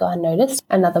lot that go unnoticed.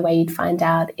 Another way you'd find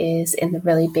out is in the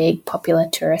really big popular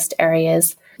tourist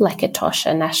areas like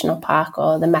Etosha National Park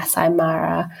or the Masai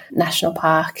Mara National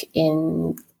Park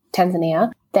in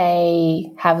Tanzania.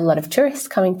 They have a lot of tourists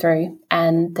coming through,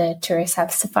 and the tourists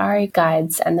have safari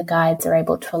guides, and the guides are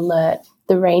able to alert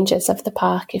the rangers of the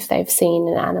park. If they've seen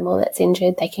an animal that's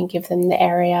injured, they can give them the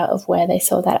area of where they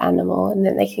saw that animal, and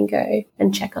then they can go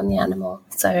and check on the animal.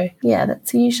 So yeah,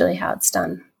 that's usually how it's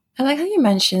done. I like how you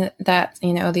mentioned that,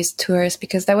 these tours,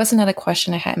 because that was another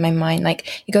question I had in my mind. Like,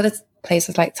 you go to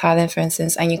places like Thailand, for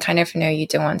instance, and you kind of you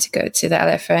don't want to go to the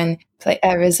elephant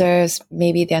reserves.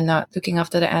 Maybe they're not looking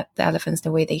after the elephants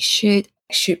the way they should.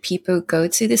 Should people go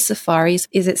to the safaris?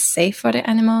 Is it safe for the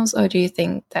animals, or do you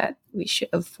think that we should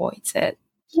avoid it?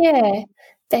 Yeah,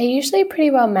 they're usually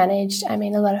pretty well managed. I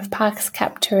mean, a lot of parks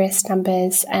cap tourist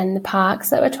numbers, and the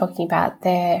parks that we're talking about,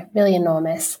 they're really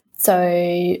enormous. So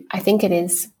I think it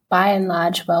is by and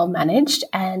large well managed.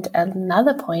 And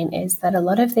another point is that a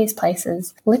lot of these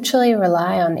places literally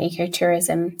rely on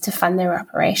ecotourism to fund their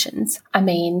operations. I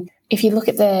mean, if you look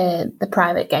at the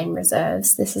private game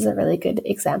reserves, this is a really good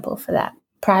example for that.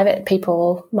 Private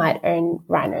people might own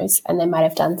rhinos, and they might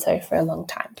have done so for a long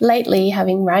time. Lately,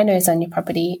 having rhinos on your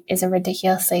property is a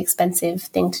ridiculously expensive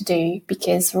thing to do,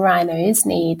 because rhinos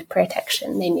need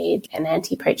protection. They need an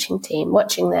anti-poaching team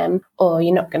watching them, or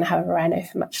you're not going to have a rhino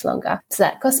for much longer. So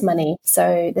that costs money.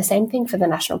 So the same thing for the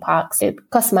national parks. It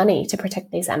costs money to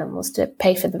protect these animals, to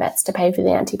pay for the vets, to pay for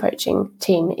the anti-poaching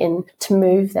team, to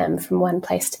move them from one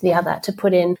place to the other, to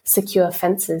put in secure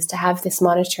fences, to have this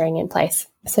monitoring in place.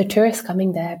 So tourists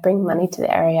coming there bring money to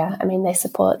the area. I mean, they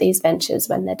support these ventures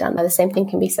when they're done. The same thing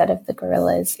can be said of the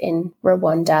gorillas in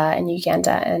Rwanda and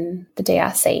Uganda and the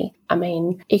DRC. I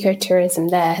mean, ecotourism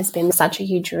there has been such a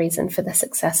huge reason for the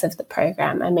success of the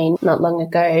program. I mean, not long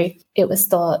ago, it was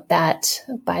thought that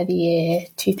by the year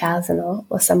 2000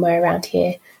 or somewhere around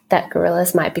here, that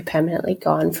gorillas might be permanently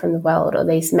gone from the world, or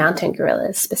these mountain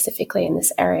gorillas specifically in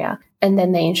this area. And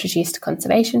then they introduced a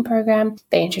conservation program.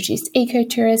 They introduced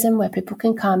ecotourism, where people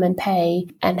can come and pay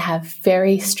and have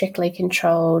very strictly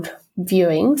controlled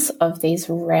viewings of these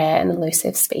rare and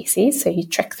elusive species. So you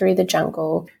trek through the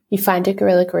jungle, you find a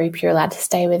gorilla group, you're allowed to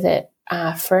stay with it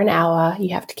for an hour. You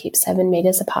have to keep 7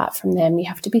 meters apart from them. You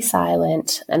have to be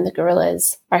silent. And the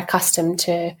gorillas are accustomed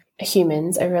to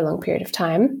humans over a long period of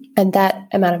time. And that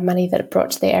amount of money that it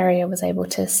brought to the area was able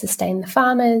to sustain the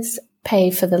farmers, pay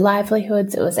for the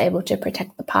livelihoods. It was able to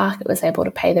protect the park. It was able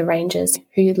to pay the rangers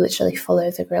who literally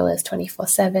follow the gorillas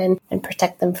 24/7 and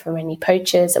protect them from any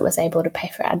poachers. It was able to pay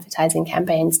for advertising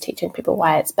campaigns, teaching people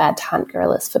why it's bad to hunt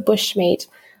gorillas for bushmeat.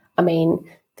 I mean,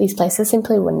 these places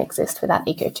simply wouldn't exist without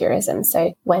ecotourism.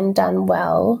 So when done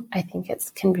well, I think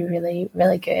it can be really,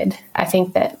 really good. I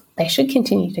think that they should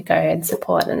continue to go and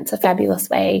support, and it's a fabulous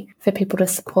way for people to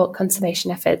support conservation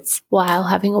efforts while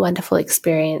having a wonderful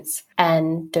experience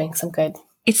and doing some good.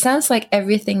 It sounds like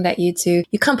everything that you do,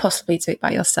 you can't possibly do it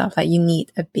by yourself. Like, you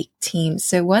need a big team.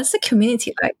 So what's the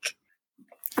community like?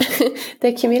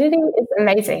 The community is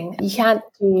amazing. You can't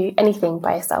do anything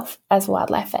by yourself as a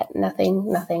wildlife vet. Nothing,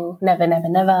 never, never,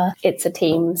 never. It's a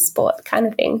team sport kind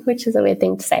of thing, which is a weird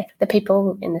thing to say. The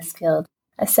people in this field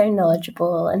are so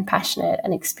knowledgeable and passionate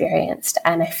and experienced,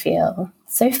 and I feel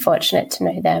so fortunate to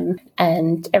know them.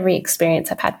 And every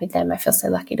experience I've had with them, I feel so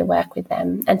lucky to work with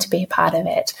them and to be a part of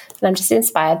it. And I'm just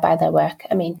inspired by their work.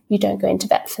 I mean, you don't go into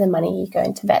vet for the money, you go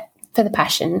into vet for the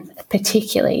passion,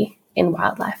 particularly in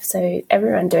wildlife. So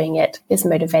everyone doing it is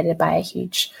motivated by a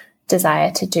huge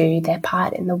desire to do their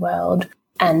part in the world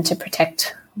and to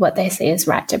protect what they see as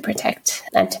right to protect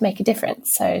and to make a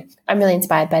difference. So I'm really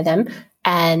inspired by them.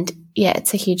 And yeah,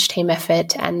 it's a huge team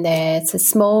effort, and it's a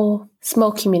small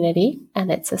community,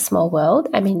 and it's a small world.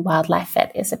 I mean, wildlife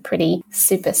vet is a pretty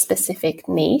super specific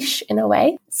niche in a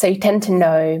way. So you tend to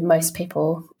know most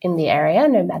people in the area,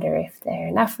 no matter if they're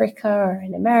in Africa or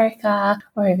in America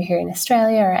or over here in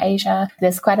Australia or Asia.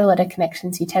 There's quite a lot of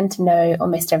connections. You tend to know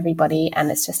almost everybody,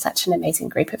 and it's just such an amazing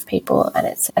group of people, and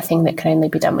it's a thing that can only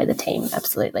be done with a team.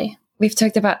 Absolutely. We've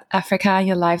talked about Africa in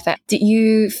your life there. Did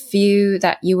you feel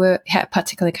that you had a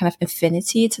particular kind of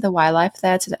affinity to the wildlife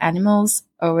there, to the animals?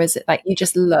 Or was it like you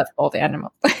just love all the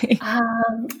animals?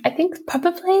 I think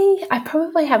I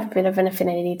probably have a bit of an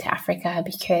affinity to Africa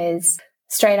because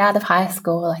straight out of high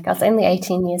school, like I was only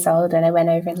 18 years old and I went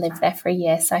over and lived there for a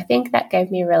year. So I think that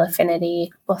gave me a real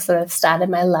affinity, or sort of started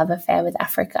my love affair with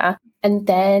Africa. And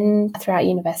then throughout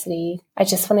university, I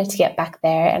just wanted to get back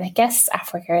there. And I guess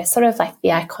Africa is sort of like the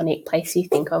iconic place you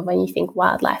think of when you think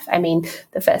wildlife. I mean,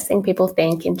 the first thing people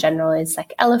think in general is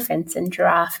like elephants and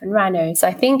giraffe and rhinos. So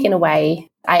I think in a way,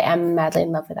 I am madly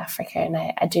in love with Africa, and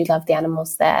I do love the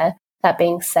animals there. That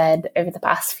being said, over the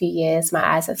past few years,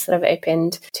 my eyes have sort of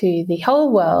opened to the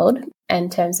whole world in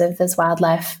terms of there's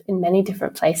wildlife in many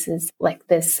different places. Like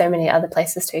there's so many other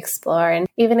places to explore. And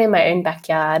even in my own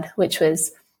backyard, which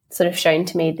was sort of shown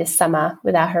to me this summer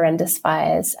with our horrendous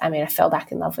fires, I mean, I fell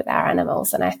back in love with our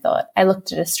animals, and I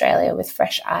looked at Australia with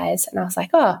fresh eyes, and I was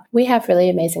like, oh, we have really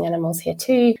amazing animals here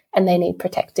too, and they need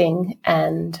protecting,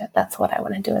 and that's what I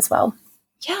want to do as well.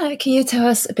 Yeah, can you tell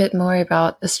us a bit more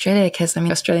about Australia? Because, I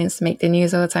mean, Australians make the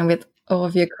news all the time with all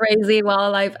of your crazy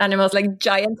wildlife animals like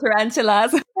giant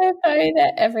tarantulas. They're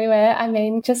everywhere. I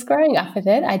mean, just growing up with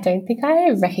it, I don't think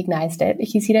I recognized it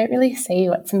because you don't really see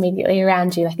what's immediately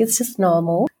around you. Like, it's just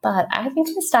normal. But I think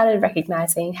I started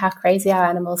recognizing how crazy our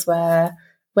animals were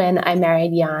when I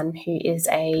married Jan, who is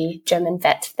a German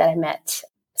vet that I met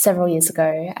several years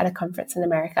ago at a conference in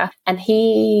America. And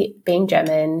he, being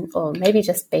German, or maybe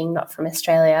just being not from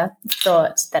Australia,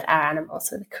 thought that our animals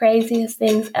were the craziest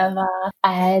things ever.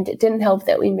 And it didn't help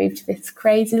that we moved to this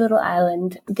crazy little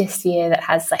island this year that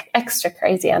has like extra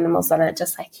crazy animals on it,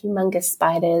 just like humongous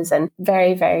spiders and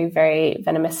very, very, very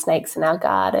venomous snakes in our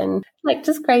garden, like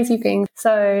just crazy things.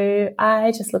 So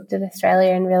I just looked at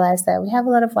Australia and realized that we have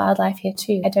a lot of wildlife here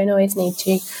too. I don't always need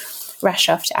to rush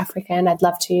off to Africa, and I'd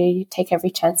love to take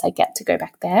every chance I get to go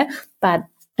back there. But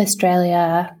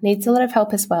Australia needs a lot of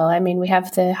help as well. I mean, we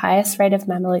have the highest rate of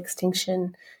mammal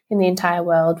extinction in the entire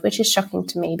world, which is shocking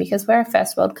to me because we're a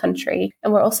first world country,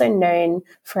 and we're also known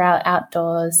for our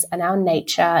outdoors and our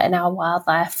nature and our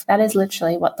wildlife. That is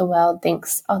literally what the world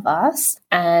thinks of us.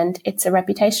 And it's a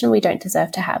reputation we don't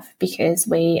deserve to have because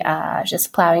we are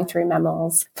just plowing through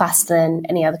mammals faster than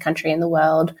any other country in the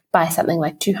world by something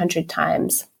like 200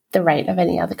 times the rate of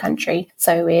any other country.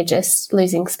 So we're just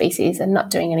losing species and not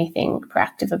doing anything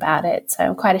proactive about it. So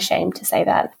I'm quite ashamed to say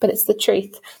that, but it's the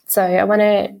truth. So I want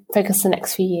to focus the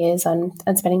next few years on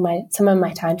spending some of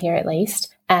my time here at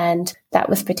least. And that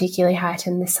was particularly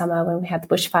heightened this summer when we had the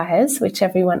bushfires, which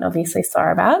everyone obviously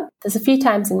saw about. There's a few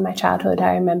times in my childhood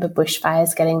I remember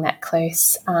bushfires getting that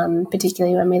close,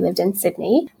 particularly when we lived in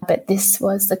Sydney. But this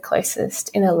was the closest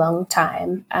in a long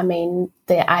time. I mean,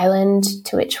 the island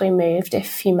to which we moved a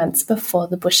few months before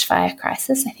the bushfire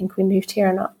crisis, I think we moved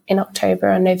here in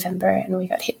October or November, and we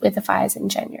got hit with the fires in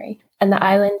January. And the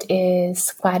island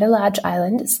is quite a large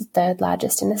island. It's the third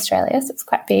largest in Australia, so it's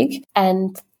quite big.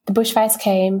 And the bushfires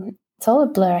came, it's all a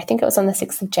blur. I think it was on the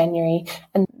 6th of January,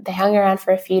 and they hung around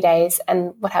for a few days.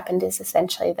 And what happened is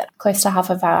essentially that close to half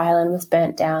of our island was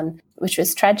burnt down, which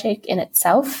was tragic in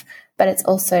itself, but it's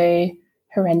also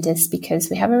horrendous because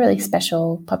we have a really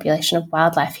special population of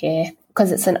wildlife here.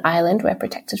 Because it's an island, we're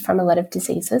protected from a lot of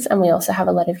diseases, and we also have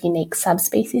a lot of unique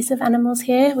subspecies of animals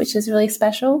here, which is really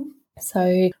special.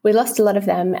 So we lost a lot of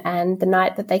them, and the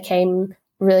night that they came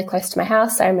really close to my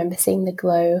house, I remember seeing the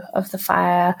glow of the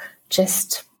fire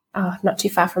just not too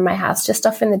far from my house, just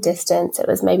off in the distance. It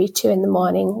was maybe 2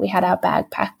 a.m. We had our bag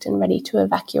packed and ready to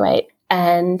evacuate.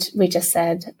 And we just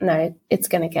said, no, it's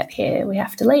going to get here. We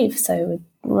have to leave. So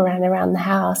we ran around the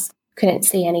house, couldn't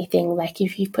see anything. Like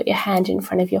if you put your hand in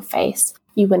front of your face,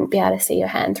 you wouldn't be able to see your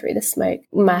hand through the smoke.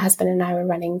 My husband and I were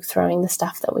running, throwing the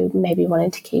stuff that we maybe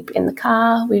wanted to keep in the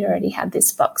car. We'd already had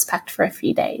this box packed for a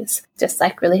few days, just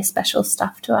like really special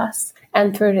stuff to us,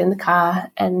 and threw it in the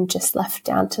car and just left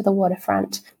down to the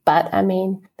waterfront. But I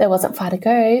mean, there wasn't far to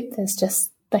go. There's just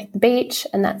like the beach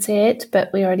and that's it.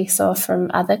 But we already saw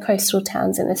from other coastal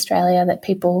towns in Australia that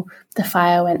the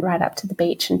fire went right up to the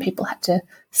beach and people had to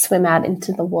swim out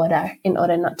into the water in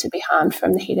order not to be harmed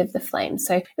from the heat of the flames.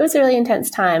 So it was a really intense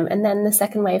time. And then the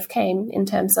second wave came in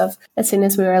terms of as soon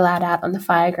as we were allowed out on the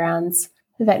fire grounds,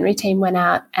 the veterinary team went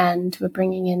out and were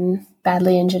bringing in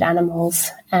badly injured animals.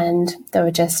 And there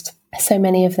were just so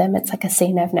many of them. It's like a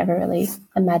scene I've never really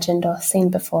imagined or seen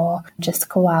before. Just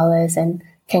koalas and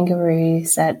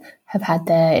kangaroos that have had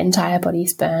their entire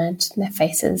bodies burnt, and their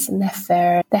faces and their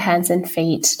fur, their hands and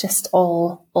feet, just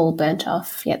all burnt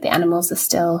off. Yet the animals are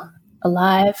still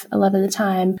alive a lot of the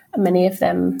time. Many of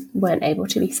them weren't able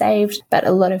to be saved, but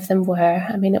a lot of them were.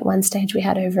 I mean, at one stage we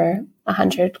had over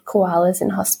 100 koalas in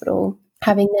hospital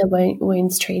having their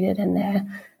wounds treated and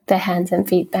their hands and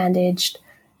feet bandaged.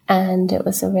 And it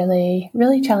was a really,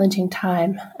 really challenging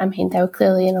time. I mean, they were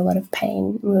clearly in a lot of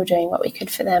pain. We were doing what we could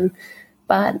for them.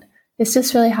 But it's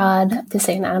just really hard to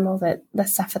see an animal that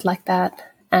suffered like that.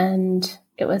 And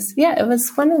it was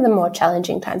one of the more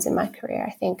challenging times in my career,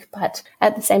 I think. But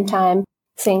at the same time,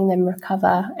 seeing them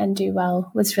recover and do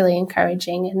well was really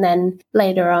encouraging. And then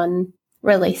later on,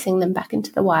 releasing them back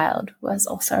into the wild was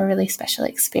also a really special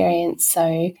experience.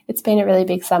 So it's been a really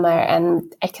big summer,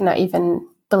 and I cannot even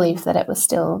believe that it was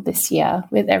still this year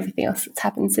with everything else that's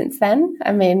happened since then.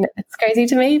 I mean, it's crazy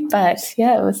to me, but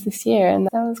yeah, it was this year, and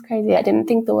that was crazy. I didn't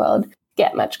think the world would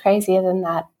get much crazier than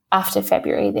that after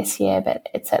February this year, but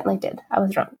it certainly did. I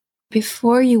was wrong.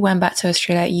 Before you went back to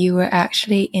Australia, you were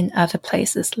actually in other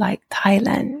places like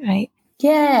Thailand, right?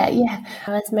 Yeah.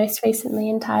 I was most recently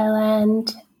in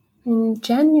Thailand in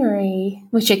January,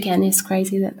 which again is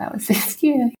crazy that was this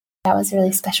year. That was a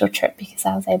really special trip because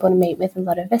I was able to meet with a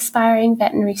lot of aspiring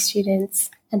veterinary students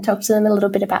and talk to them a little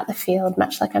bit about the field,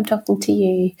 much like I'm talking to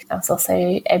you. I was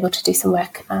also able to do some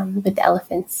work with the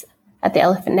elephants at the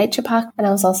Elephant Nature Park, and I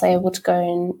was also able to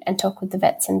go and talk with the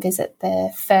vets and visit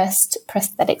the first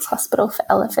prosthetics hospital for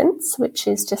elephants, which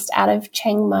is just out of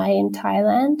Chiang Mai in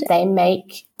Thailand. They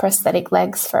make prosthetic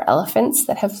legs for elephants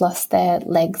that have lost their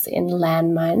legs in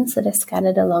landmines that are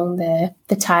scattered along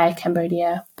the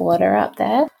Thai-Cambodia border up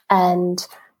there. And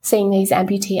seeing these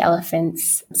amputee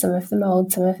elephants, some of them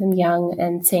old, some of them young,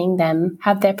 and seeing them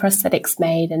have their prosthetics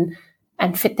made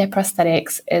and fit their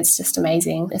prosthetics is just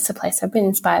amazing. It's a place I've been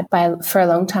inspired by for a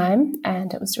long time,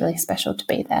 and it was really special to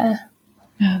be there.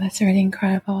 Oh, that's really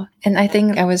incredible. And I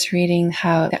think I was reading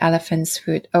how the elephants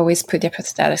would always put their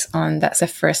prosthetics on. That's the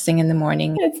first thing in the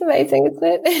morning. It's amazing, isn't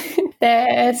it?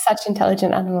 They're such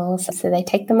intelligent animals. So they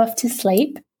take them off to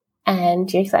sleep.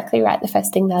 And you're exactly right. The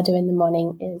first thing they'll do in the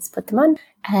morning is put them on,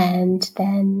 and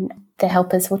then the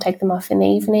helpers will take them off in the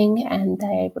evening, and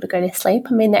they're able to go to sleep.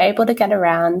 I mean, they're able to get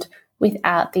around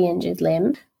without the injured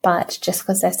limb, but just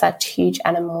because they're such huge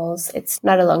animals, it's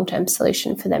not a long-term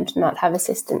solution for them to not have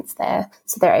assistance there.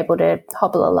 So they're able to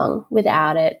hobble along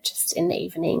without it just in the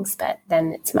evenings, but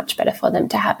then it's much better for them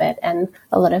to have it. And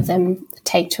a lot of them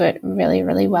take to it really,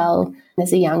 really well.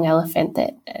 There's a young elephant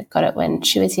that got it when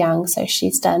she was young, so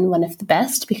she's done one of the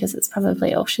best because it's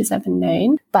probably all she's ever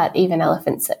known. But even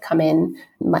elephants that come in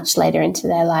much later into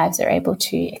their lives are able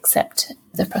to accept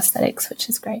the prosthetics, which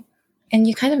is great. And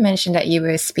you kind of mentioned that you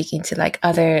were speaking to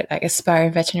other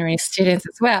aspiring veterinary students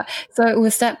as well. So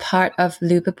was that part of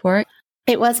Loop Abroad?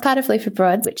 It was part of Loop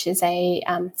Abroad, which is a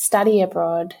study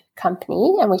abroad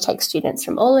company, and we take students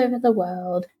from all over the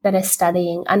world that are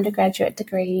studying undergraduate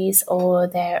degrees or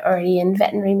they're already in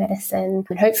veterinary medicine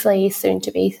and hopefully soon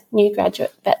to be new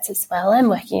graduate vets as well. I'm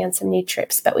working on some new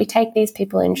trips, but we take these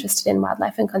people interested in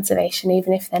wildlife and conservation,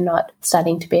 even if they're not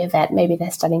studying to be a vet. Maybe they're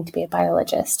studying to be a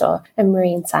biologist or a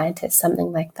marine scientist,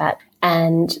 something like that,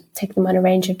 and take them on a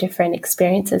range of different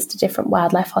experiences to different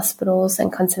wildlife hospitals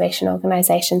and conservation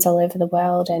organizations all over the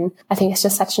world. And I think it's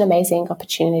just such an amazing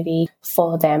opportunity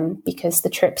for them because the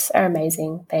trips are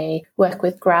amazing. They work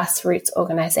with grassroots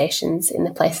organizations in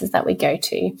the places that we go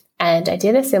to. And I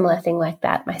did a similar thing like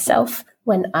that myself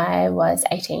when I was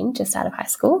 18, just out of high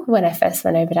school, when I first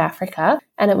went over to Africa.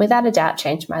 And it without a doubt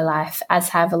changed my life, as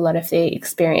have a lot of the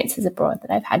experiences abroad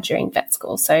that I've had during vet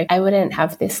school. So I wouldn't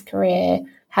have this career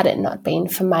had it not been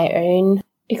for my own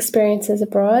experiences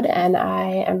abroad. And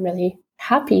I am really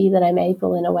happy that I'm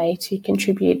able in a way to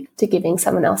contribute to giving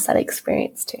someone else that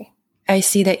experience too. I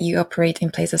see that you operate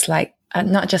in places like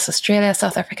not just Australia,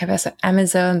 South Africa, but also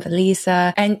Amazon, Belize,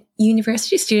 and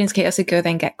university students can also go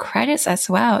there and get credits as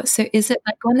well. So is it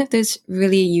one of those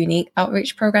really unique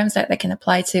outreach programs that they can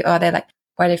apply to, or are there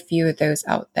quite a few of those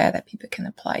out there that people can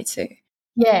apply to?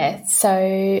 Yeah,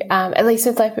 so at least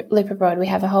with Loop Abroad, we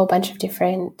have a whole bunch of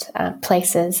different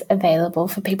places available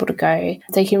for people to go.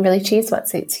 So you can really choose what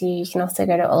suits you. You can also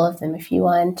go to all of them if you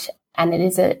want, and it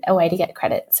is a way to get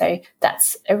credit. So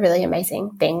that's a really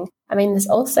amazing thing. I mean, there's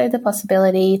also the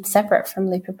possibility, separate from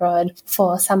Loop Abroad,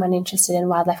 for someone interested in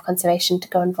wildlife conservation to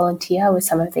go and volunteer with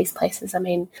some of these places. I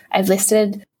mean, I've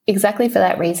listed exactly for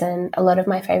that reason a lot of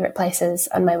my favourite places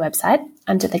on my website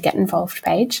under the Get Involved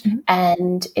page. Mm-hmm.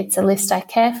 And it's a list I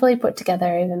carefully put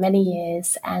together over many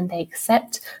years, and they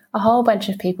accept a whole bunch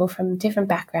of people from different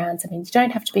backgrounds. I mean, you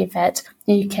don't have to be a vet.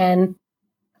 You can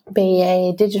be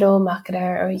a digital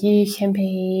marketer, or you can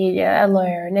be a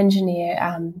lawyer, an engineer.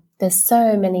 There's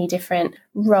so many different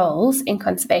roles in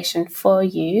conservation for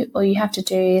you. All you have to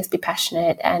do is be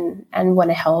passionate and want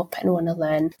to help and want to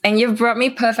learn. And you've brought me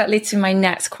perfectly to my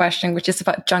next question, which is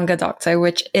about Jungle Doctor,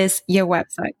 which is your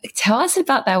website. Tell us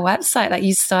about that website that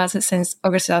you started since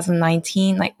August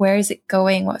 2019. Like, where is it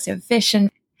going? What's your vision?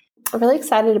 I'm really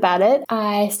excited about it.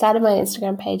 I started my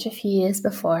Instagram page a few years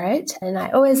before it, and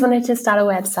I always wanted to start a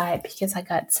website because I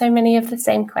got so many of the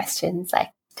same questions, like,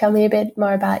 tell me a bit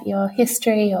more about your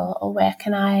history, or where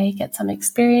can I get some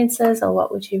experiences, or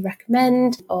what would you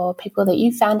recommend, or people that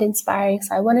you found inspiring.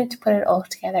 So I wanted to put it all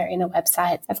together in a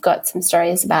website. I've got some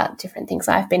stories about different things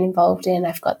I've been involved in.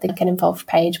 I've got the Get Involved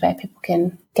page where people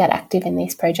can get active in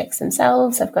these projects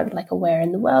themselves. I've got like a Where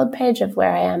in the World page of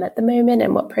where I am at the moment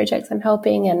and what projects I'm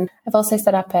helping. And I've also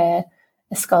set up a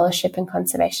scholarship and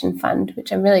conservation fund,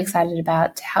 which I'm really excited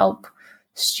about, to help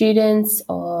students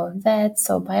or vets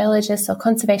or biologists or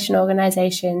conservation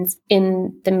organisations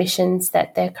in the missions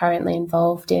that they're currently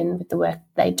involved in with the work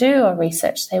they do, or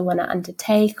research they want to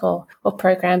undertake, or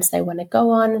programs they want to go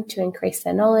on to increase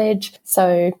their knowledge.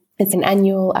 So it's an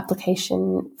annual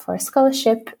application for a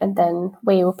scholarship, and then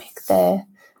we will pick the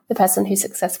person who's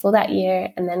successful that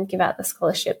year and then give out the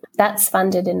scholarship. That's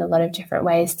funded in a lot of different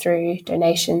ways through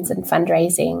donations and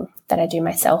fundraising that I do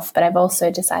myself, but I've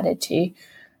also decided to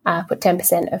put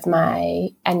 10% of my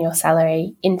annual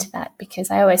salary into that, because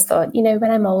I always thought,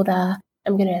 when I'm older,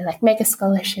 I'm going to make a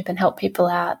scholarship and help people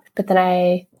out. But then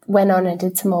I went on and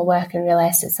did some more work and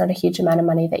realized it's not a huge amount of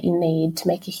money that you need to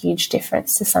make a huge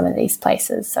difference to some of these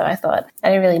places. So I thought I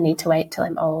don't really need to wait till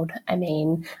I'm old. I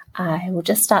mean, I will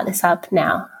just start this up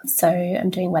now. So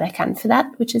I'm doing what I can for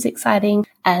that, which is exciting.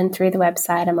 And through the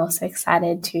website, I'm also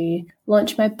excited to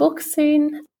launch my book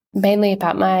soon, mainly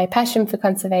about my passion for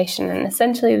conservation and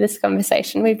essentially this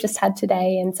conversation we've just had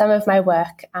today, and some of my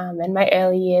work and my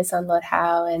early years on Lord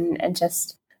Howe and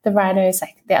just the rhinos,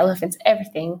 like the elephants,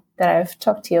 everything that I've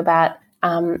talked to you about.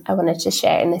 I wanted to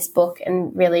share in this book,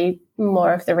 and really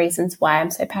more of the reasons why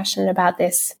I'm so passionate about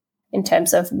this in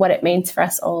terms of what it means for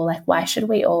us all. Like, why should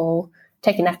we all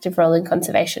take an active role in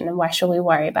conservation, and why should we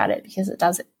worry about it? Because it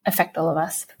does affect all of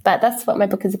us. But that's what my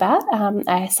book is about.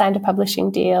 I signed a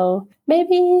publishing deal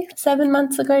maybe 7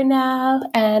 months ago now,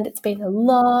 and it's been a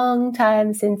long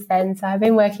time since then. So I've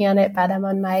been working on it, but I'm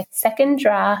on my second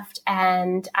draft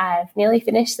and I've nearly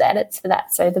finished the edits for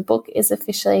that. So the book is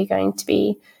officially going to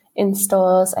be in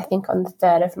stores, I think, on the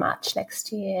 3rd of March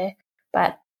next year.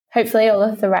 But hopefully all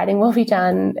of the writing will be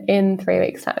done in 3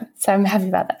 weeks' time. So I'm happy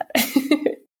about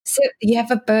that. So you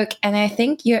have a book, and I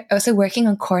think you're also working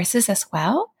on courses as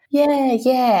well?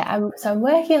 Yeah. I'm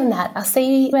working on that. I'll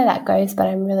see where that goes, but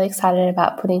I'm really excited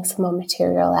about putting some more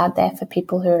material out there for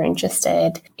people who are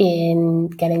interested in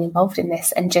getting involved in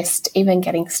this and just even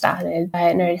getting started.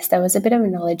 I noticed there was a bit of a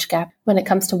knowledge gap when it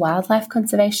comes to wildlife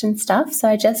conservation stuff, so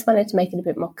I just wanted to make it a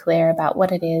bit more clear about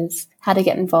what it is, how to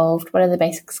get involved, what are the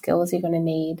basic skills you're going to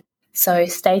need. So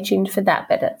stay tuned for that,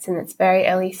 but it's in its very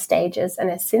early stages. And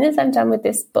as soon as I'm done with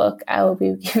this book, I will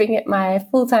be giving it my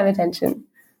full-time attention.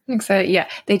 So yeah,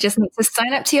 they just need to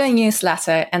sign up to your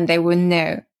newsletter and they will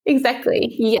know.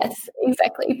 Exactly. Yes,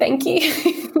 exactly. Thank you.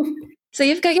 So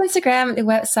you've got your Instagram, the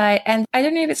website, and I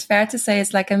don't know if it's fair to say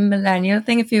it's like a millennial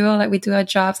thing, if you will, like we do our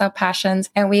jobs, our passions,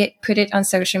 and we put it on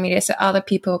social media so other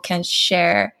people can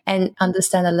share and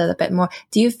understand a little bit more.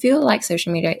 Do you feel like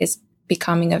social media is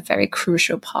becoming a very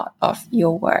crucial part of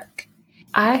your work?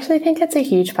 I actually think it's a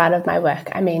huge part of my work.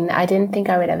 I mean, I didn't think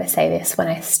I would ever say this when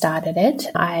I started it.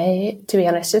 I, to be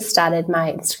honest, just started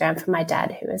my Instagram from my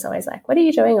dad, who was always like, what are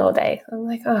you doing all day? I'm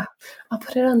like, oh, I'll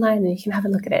put it online and you can have a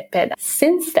look at it. But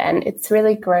since then, it's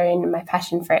really grown. My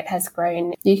passion for it has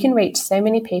grown. You can reach so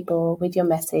many people with your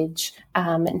message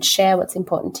and share what's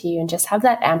important to you and just have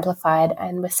that amplified.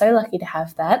 And we're so lucky to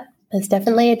have that. There's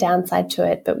definitely a downside to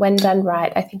it, but when done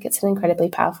right, I think it's an incredibly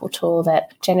powerful tool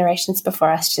that generations before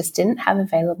us just didn't have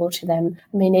available to them.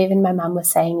 I mean, even my mum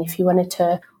was saying if you wanted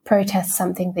to protest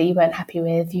something that you weren't happy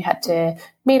with, you had to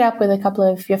meet up with a couple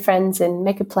of your friends and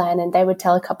make a plan, and they would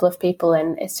tell a couple of people,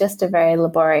 and it's just a very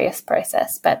laborious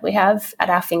process. But we have at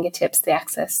our fingertips the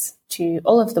access to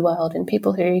all of the world and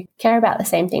people who care about the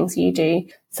same things you do.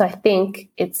 So I think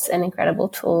it's an incredible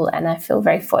tool, and I feel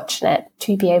very fortunate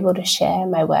to be able to share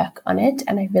my work on it.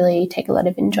 And I really take a lot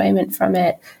of enjoyment from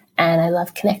it, and I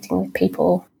love connecting with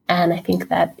people. And I think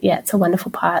that, it's a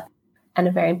wonderful part and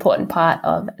a very important part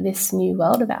of this new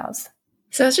world of ours.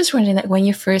 So I was just wondering, when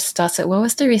you first started, what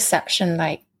was the reception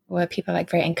like? Were people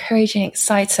very encouraging,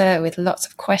 excited, with lots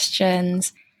of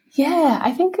questions? Yeah,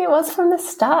 I think it was from the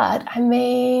start. I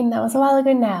mean, that was a while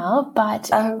ago now,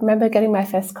 but I remember getting my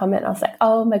first comment. I was like,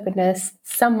 oh my goodness,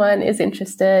 someone is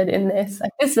interested in this.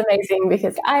 This is amazing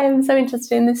because I am so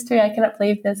interested in this too. I cannot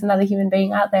believe there's another human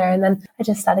being out there. And then I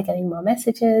just started getting more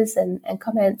messages and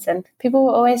comments, and people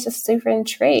were always just super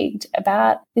intrigued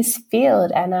about this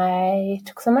field. And I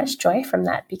took so much joy from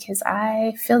that because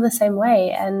I feel the same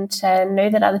way. And to know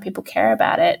that other people care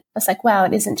about it, I was like, wow,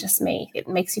 it isn't just me. It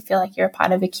makes you feel like you're a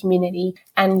part of a community,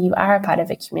 and you are a part of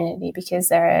a community because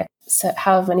there are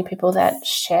however many people that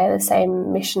share the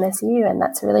same mission as you, and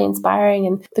that's really inspiring.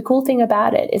 And the cool thing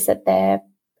about it is that they're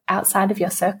outside of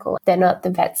your circle. They're not the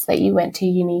vets that you went to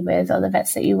uni with or the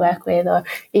vets that you work with or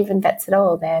even vets at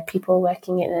all. They're people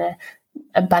working in an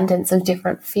abundance of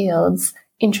different fields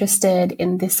interested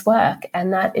in this work,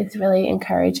 and that is really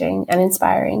encouraging and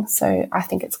inspiring. So I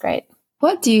think it's great.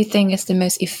 What do you think is the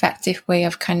most effective way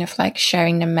of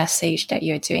sharing the message that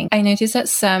you're doing? I noticed that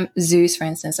some zoos, for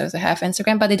instance, also have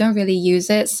Instagram, but they don't really use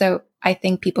it. So I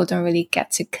think people don't really get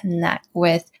to connect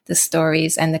with the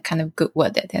stories and the kind of good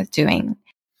work that they're doing.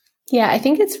 Yeah, I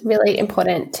think it's really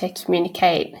important to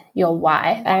communicate your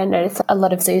why. I notice a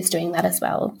lot of zoos doing that as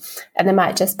well. And they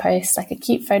might just post a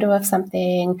cute photo of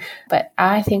something, but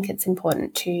I think it's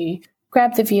important to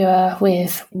grab the viewer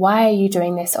with why are you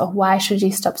doing this, or why should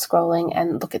you stop scrolling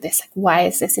and look at this? Why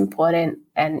is this important?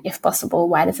 And if possible,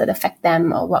 why does it affect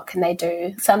them, or what can they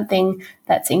do? Something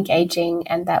that's engaging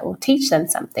and that will teach them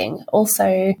something.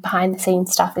 Also, behind the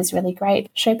scenes stuff is really great.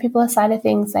 Show people a side of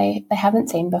things they haven't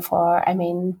seen before. I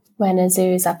mean, when a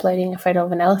zoo is uploading a photo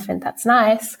of an elephant, that's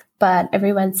nice, but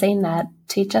everyone's seen that.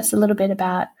 Teach us a little bit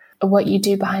about what you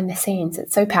do behind the scenes.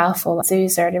 It's so powerful.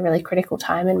 Zoos are at a really critical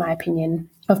time, in my opinion,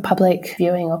 of public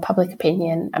viewing or public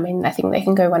opinion. I mean, I think they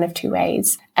can go one of two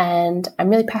ways. And I'm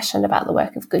really passionate about the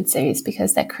work of good zoos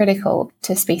because they're critical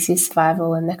to species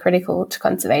survival and they're critical to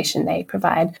conservation. They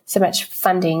provide so much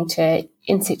funding to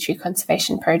in situ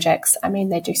conservation projects. I mean,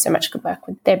 they do so much good work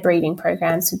with their breeding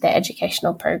programs, with their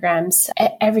educational programs,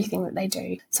 everything that they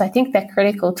do. So I think they're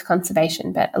critical to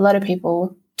conservation, but a lot of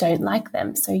people don't like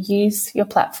them. So use your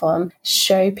platform,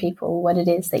 show people what it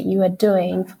is that you are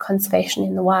doing for conservation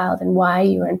in the wild and why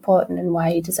you are important and why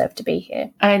you deserve to be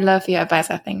here. I love your advice.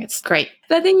 I think it's great.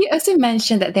 But then you also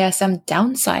mentioned that there are some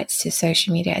downsides to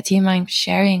social media. Do you mind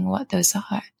sharing what those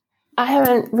are? I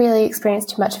haven't really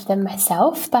experienced too much of them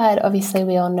myself, but obviously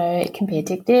we all know it can be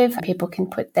addictive. People can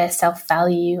put their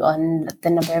self-value on the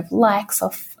number of likes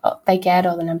they get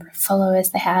or the number of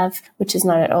followers they have, which is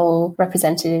not at all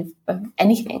representative of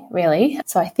anything, really.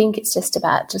 So I think it's just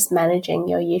about just managing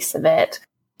your use of it,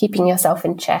 keeping yourself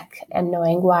in check and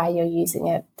knowing why you're using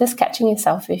it. Just catching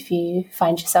yourself if you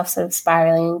find yourself sort of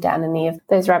spiraling down any of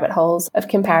those rabbit holes of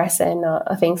comparison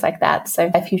or things like that. So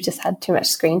if you've just had too much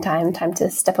screen time to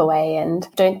step away, and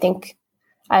don't think,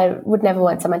 I would never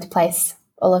want someone to place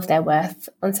all of their worth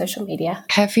on social media.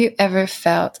 Have you ever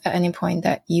felt at any point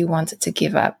that you wanted to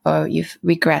give up or you've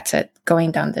regretted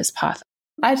going down this path?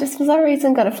 I just for some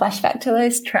reason got a flashback to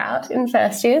those trout in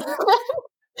first year.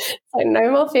 So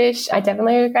no more fish. I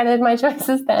definitely regretted my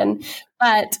choices then.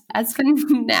 But as for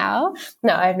now,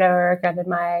 no, I've never regretted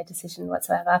my decision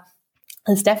whatsoever.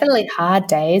 There's definitely hard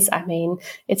days. I mean,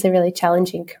 it's a really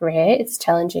challenging career. It's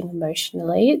challenging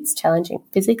emotionally. It's challenging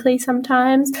physically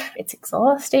sometimes. It's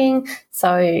exhausting.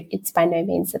 So it's by no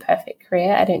means the perfect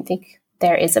career. I don't think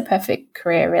there is a perfect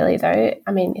career really, though.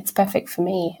 I mean, it's perfect for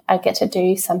me. I get to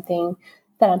do something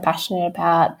that I'm passionate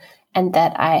about and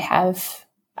that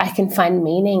I can find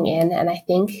meaning in. And I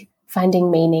think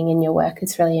finding meaning in your work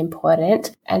is really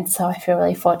important. And so I feel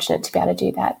really fortunate to be able to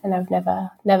do that. And I've never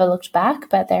looked back,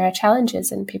 but there are challenges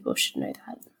and people should know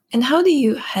that. And how do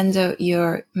you handle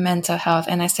your mental health?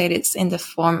 And I said it's in the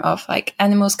form of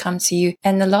animals come to you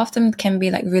and a lot of them can be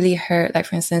really hurt,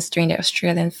 for instance, during the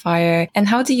Australian fire. And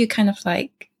how do you kind of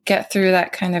get through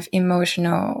that kind of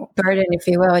emotional burden, if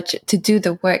you will, to do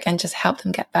the work and just help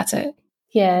them get better?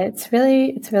 Yeah, it's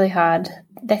really hard.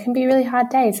 There can be really hard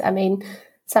days. I mean,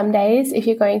 some days, if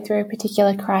you're going through a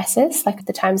particular crisis, like at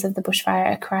the times of the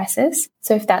bushfire crisis,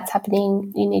 so if that's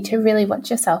happening, you need to really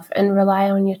watch yourself and rely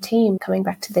on your team. Coming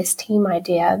back to this team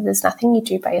idea, there's nothing you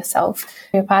do by yourself.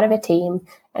 You're part of a team,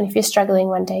 and if you're struggling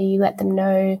one day, you let them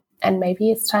know, and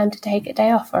maybe it's time to take a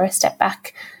day off or a step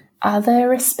back. Other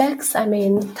respects, I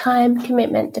mean, time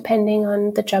commitment, depending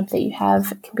on the job that you have,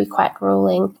 can be quite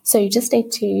grueling. So you just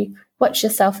need to watch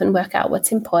yourself and work out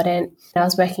what's important. I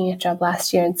was working a job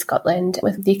last year in Scotland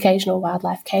with the occasional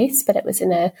wildlife case, but it was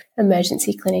in an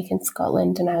emergency clinic in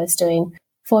Scotland, and I was doing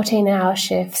 14-hour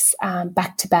shifts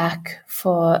back to back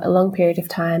for a long period of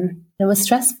time. It was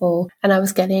stressful and I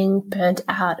was getting burnt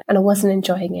out and I wasn't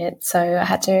enjoying it. So I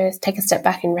had to take a step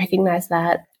back and recognize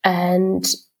that and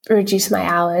reduce my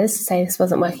hours, say this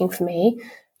wasn't working for me.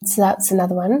 So that's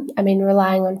another one. I mean,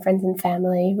 relying on friends and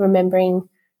family, remembering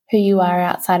who you are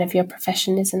outside of your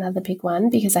profession is another big one,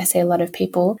 because I see a lot of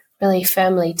people really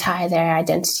firmly tie their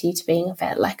identity to being a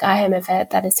vet. Like, I am a vet,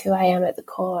 that is who I am at the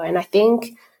core. And I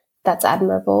think that's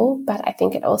admirable, but I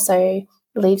think it also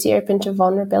leaves you open to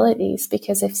vulnerabilities,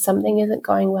 because if something isn't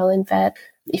going well in vet,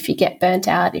 if you get burnt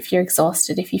out, if you're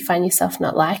exhausted, if you find yourself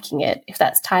not liking it, if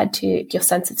that's tied to your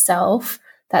sense of self,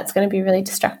 that's going to be really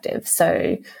destructive.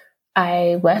 So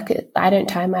I don't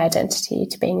tie my identity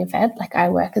to being a vet. Like, I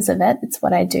work as a vet. It's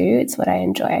what I do. It's what I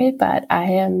enjoy. But I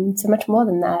am so much more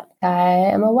than that.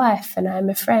 I am a wife and I'm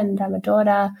a friend. I'm a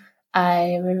daughter. I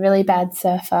am a really bad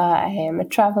surfer. I am a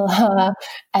traveler.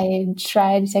 I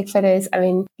try to take photos. I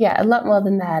mean, yeah, a lot more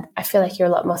than that. I feel like you're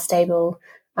a lot more stable,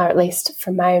 or at least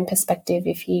from my own perspective,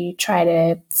 if you try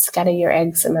to scatter your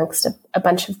eggs amongst a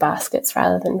bunch of baskets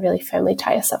rather than really firmly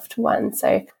tie yourself to one.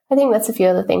 So I think that's a few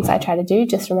of the things I try to do,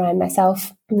 just remind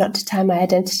myself not to tie my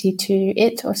identity to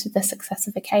it or to the success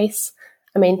of a case.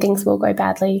 I mean, things will go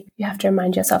badly. You have to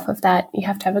remind yourself of that. You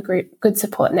have to have a good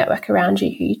support network around you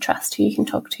who you trust, who you can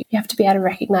talk to. You have to be able to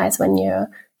recognize when you're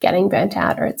getting burnt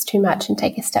out or it's too much and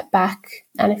take a step back.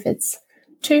 And if it's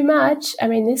too much, I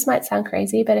mean, this might sound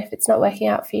crazy, but if it's not working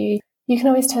out for you, you can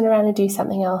always turn around and do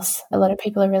something else. A lot of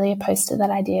people are really opposed to that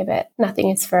idea, but nothing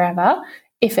is forever.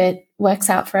 If it works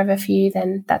out forever for you,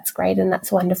 then that's great and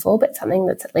that's wonderful. But something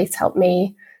that's at least helped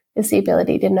me is the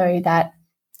ability to know that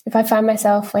if I find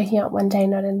myself waking up one day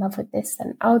not in love with this,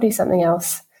 then I'll do something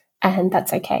else, and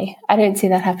that's okay. I don't see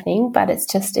that happening, but it's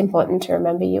just important to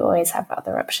remember you always have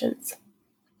other options.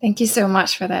 Thank you so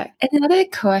much for that. Another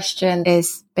question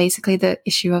is basically the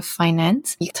issue of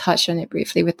finance. You touched on it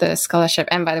briefly with the scholarship.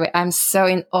 And by the way, I'm so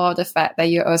in awe of the fact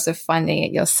that you're also funding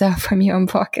it yourself from your own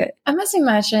pocket. I must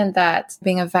imagine that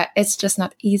being a vet, it's just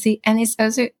not easy, and it's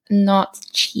also not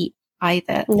cheap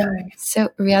either. No. So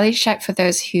reality check for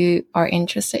those who are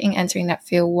interested in entering that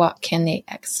field, what can they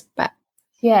expect?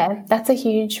 Yeah, that's a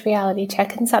huge reality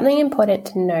check and something important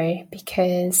to know,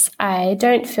 because I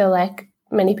don't feel like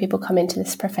many people come into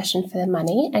this profession for the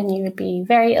money, and you would be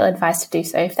very ill-advised to do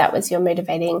so if that was your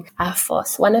motivating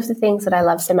force. One of the things that I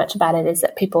love so much about it is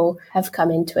that people have come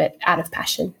into it out of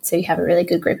passion. So you have a really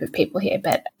good group of people here.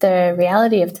 But the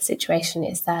reality of the situation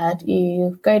is that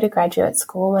you go to graduate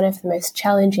school, one of the most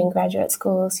challenging graduate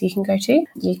schools you can go to.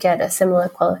 You get a similar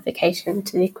qualification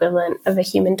to the equivalent of a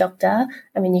human doctor.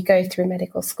 I mean, you go through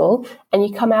medical school and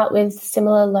you come out with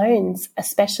similar loans,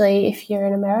 especially if you're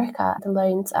in America. The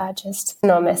loans are just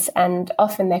enormous and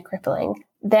often they're crippling.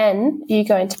 Then you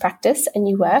go into practice and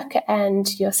you work, and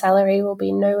your salary will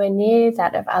be nowhere near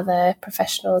that of other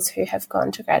professionals who have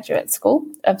gone to graduate school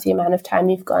of the amount of time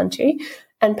you've gone to.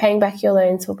 And paying back your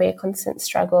loans will be a constant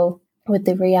struggle, with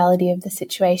the reality of the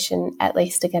situation, at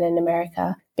least again in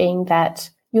America, being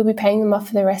that you'll be paying them off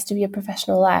for the rest of your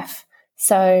professional life.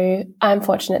 So I'm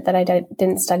fortunate that I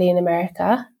didn't study in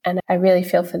America, and I really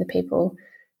feel for the people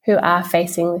who are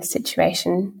facing this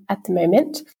situation at the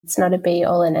moment. It's not a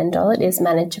be-all and end-all. It is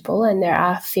manageable, and there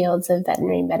are fields of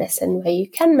veterinary medicine where you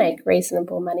can make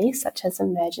reasonable money, such as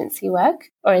emergency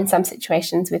work, or in some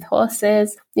situations with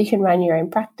horses. You can run your own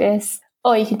practice,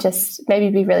 or you can just maybe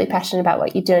be really passionate about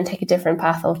what you do and take a different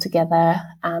path altogether,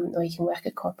 or you can work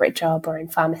a corporate job or in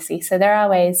pharmacy. So there are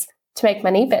ways to make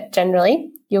money, but generally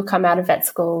you'll come out of vet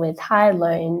school with high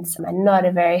loans and not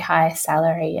a very high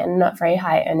salary and not very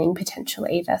high earning potential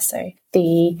either. So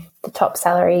the top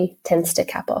salary tends to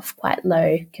cap off quite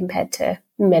low compared to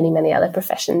many, many other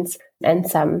professions and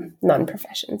some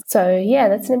non-professions. So yeah,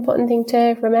 that's an important thing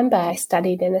to remember. I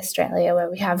studied in Australia where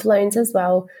we have loans as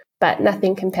well, but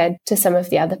nothing compared to some of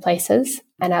the other places.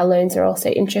 And our loans are also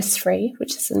interest-free,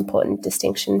 which is an important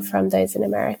distinction from those in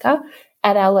America.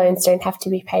 And our loans don't have to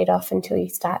be paid off until you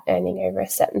start earning over a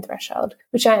certain threshold,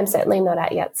 which I am certainly not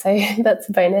at yet. So that's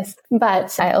a bonus.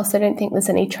 But I also don't think there's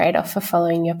any trade-off for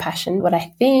following your passion. What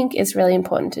I think is really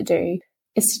important to do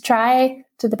is to try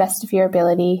to the best of your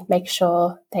ability, make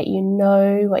sure that you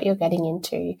know what you're getting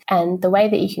into. And the way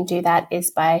that you can do that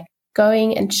is by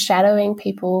going and shadowing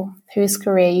people whose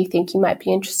career you think you might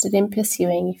be interested in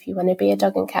pursuing. If you want to be a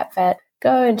dog and cat vet,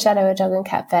 go and shadow a dog and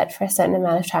cat vet for a certain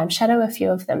amount of time. Shadow a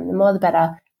few of them. The more the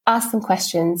better. Ask them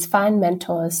questions, find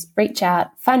mentors, reach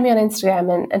out, find me on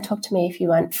Instagram and talk to me if you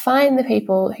want. Find the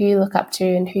people who you look up to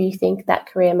and who you think that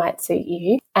career might suit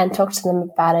you and talk to them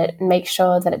about it and make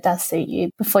sure that it does suit you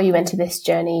before you enter this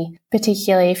journey,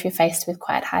 particularly if you're faced with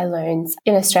quite high loans.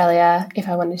 In Australia, if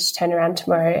I wanted to turn around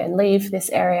tomorrow and leave this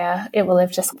area, it will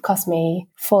have just cost me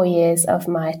 4 years of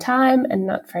my time and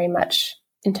not very much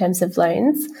in terms of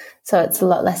loans. So it's a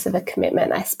lot less of a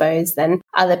commitment, I suppose, than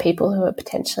other people who are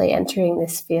potentially entering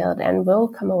this field and will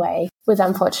come away with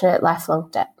unfortunate lifelong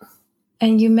debt.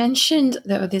 And you mentioned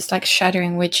this like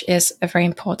shadowing, which is a very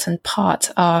important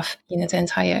part of, the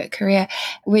entire career,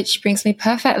 which brings me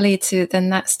perfectly to the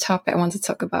next topic I want to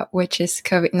talk about, which is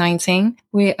COVID-19.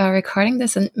 We are recording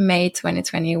this in May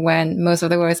 2020 when most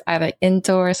of the world is either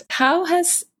indoors. How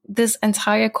has this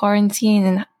entire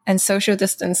quarantine and social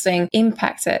distancing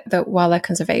impacted the wildlife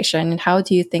conservation? And how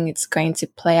do you think it's going to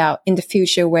play out in the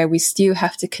future where we still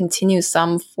have to continue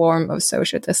some form of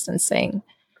social distancing?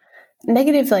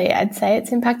 Negatively, I'd say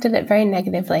it's impacted it very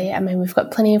negatively. I mean, we've got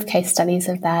plenty of case studies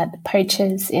of that.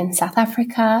 Poachers in South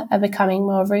Africa are becoming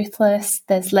more ruthless.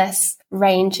 There's less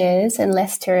rangers and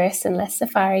less tourists and less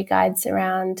safari guides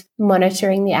around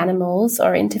monitoring the animals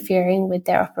or interfering with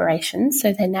their operations.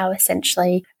 So they now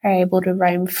essentially are able to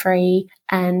roam free,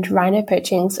 and rhino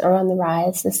poachings are on the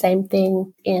rise. The same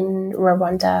thing in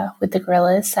Rwanda with the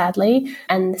gorillas, sadly,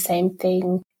 and the same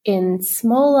thing in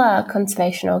smaller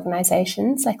conservation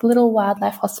organisations like little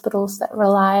wildlife hospitals that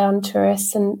rely on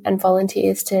tourists and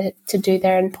volunteers to do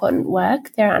their important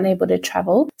work. They're unable to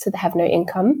travel, so they have no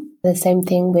income. The same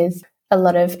thing with a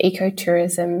lot of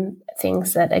ecotourism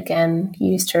things that, again,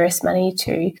 use tourist money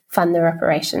to fund their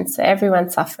operations. So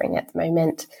everyone's suffering at the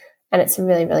moment, and it's a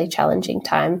really, really challenging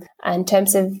time. In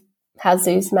terms of how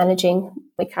zoos managing,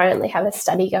 we currently have a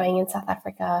study going in South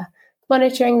Africa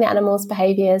monitoring the animals'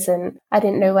 behaviours, and I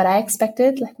didn't know what I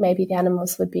expected. Like maybe the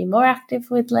animals would be more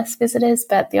active with less visitors,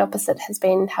 but the opposite has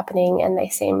been happening, and they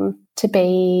seem to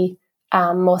be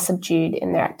more subdued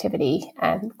in their activity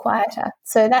and quieter.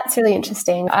 So that's really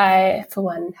interesting. I, for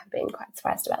one, have been quite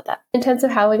surprised about that. In terms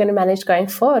of how we're going to manage going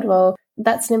forward, well,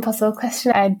 that's an impossible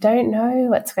question. I don't know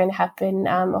what's going to happen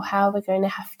or how we're going to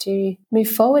have to move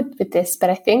forward with this. But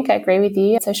I think I agree with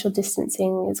you. Social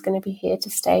distancing is going to be here to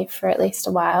stay for at least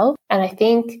a while. And I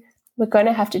think we're going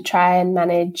to have to try and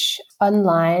manage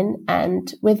online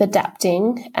and with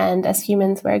adapting. And as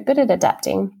humans, we're good at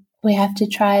adapting. We have to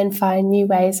try and find new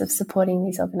ways of supporting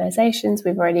these organisations.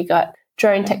 We've already got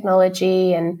drone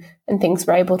technology and things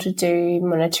we're able to do,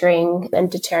 monitoring and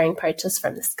deterring poachers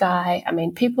from the sky. I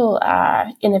mean, people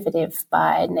are innovative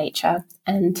by nature,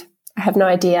 and I have no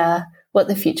idea what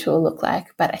the future will look like,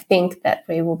 but I think that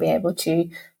we will be able to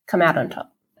come out on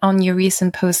top. On your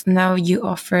recent post, now you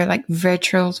offer like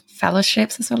virtual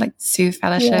fellowships as well, like zoo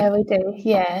fellowship. Yeah, we do.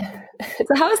 Yeah.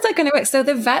 So how is that going to work? So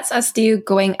the vets are still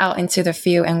going out into the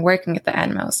field and working with the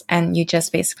animals, and you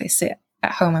just basically sit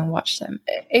at home and watch them.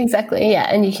 Exactly,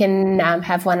 yeah. And you can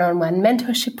have one-on-one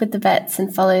mentorship with the vets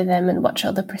and follow them and watch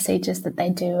all the procedures that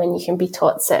they do, and you can be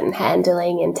taught certain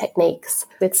handling and techniques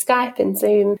with Skype and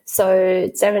Zoom. So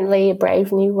it's definitely a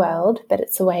brave new world, but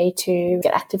it's a way to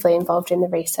get actively involved in the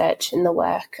research and the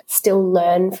work, still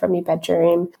learn from your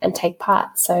bedroom and take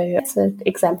part. So it's an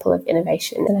example of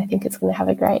innovation, and I think it's going to have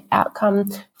a great outcome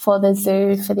for the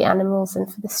zoo, for the animals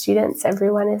and for the students.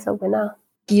 Everyone is a winner.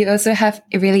 You also have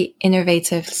really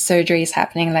innovative surgeries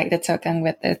happening, like the token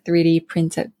with the 3D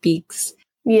printed beaks.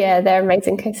 Yeah, they're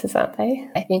amazing cases, aren't they?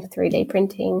 I think 3D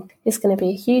printing is going to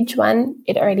be a huge one.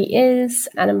 It already is.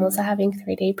 Animals are having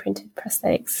 3D printed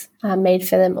prosthetics made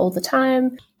for them all the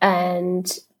time.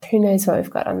 And who knows what we've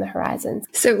got on the horizon.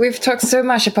 So we've talked so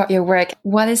much about your work.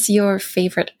 What is your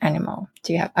favorite animal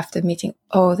do you have after meeting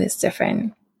all these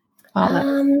different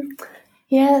wildlife?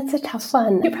 Yeah, that's a tough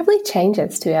one. It probably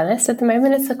changes, to be honest. At the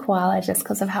moment, it's a koala just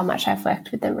because of how much I've worked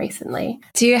with them recently.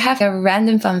 Do you have a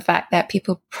random fun fact that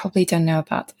people probably don't know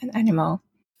about an animal?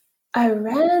 A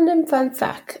random fun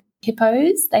fact.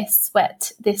 Hippos, they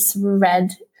sweat this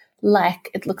red,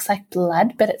 like it looks like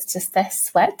blood, but it's just their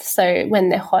sweat. So when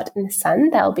they're hot in the sun,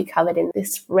 they'll be covered in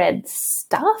this red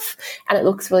stuff, and it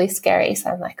looks really scary. So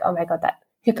I'm like, oh my God, that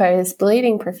hippos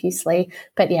bleeding profusely.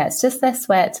 But yeah, it's just their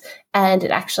sweat, and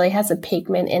it actually has a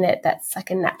pigment in it that's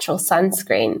like a natural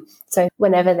sunscreen. So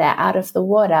whenever they're out of the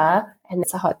water and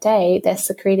it's a hot day, they're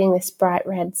secreting this bright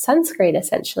red sunscreen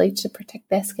essentially to protect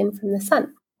their skin from the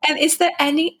sun. And is there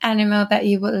any animal that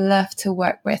you would love to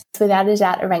work with? Without a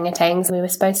doubt, orangutans. We were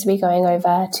supposed to be going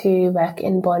over to work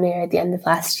in Borneo at the end of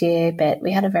last year, but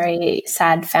we had a very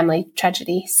sad family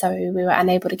tragedy, so we were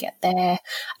unable to get there.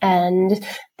 And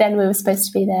then we were supposed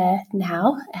to be there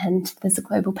now, and there's a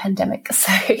global pandemic.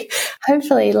 So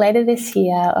hopefully later this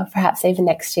year, or perhaps even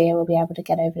next year, we'll be able to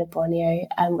get over to Borneo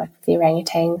and work with the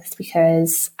orangutans,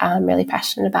 because I'm really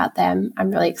passionate about them.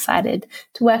 I'm really excited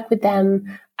to work with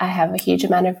them. I have a huge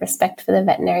amount of respect for the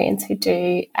veterinarians who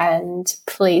do, and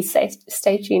please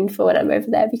stay tuned for when I'm over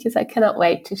there, because I cannot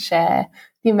wait to share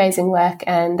the amazing work.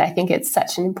 And I think it's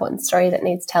such an important story that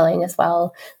needs telling as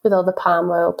well, with all the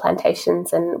palm oil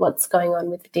plantations and what's going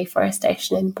on with the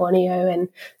deforestation in Borneo. And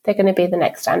they're going to be the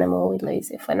next animal we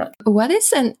lose if we're not. What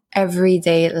is an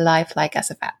everyday life like as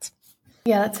a vet?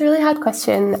 Yeah, that's a really hard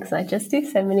question, because I just do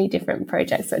so many different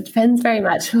projects. So it depends very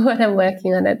much what I'm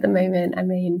working on at the moment. I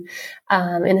mean,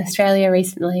 in Australia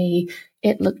recently,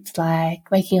 it looked like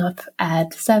waking up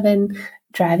at 7,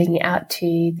 driving out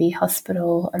to the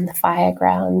hospital and the fire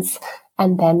grounds,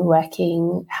 and then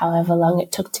working however long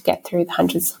it took to get through the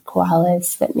hundreds of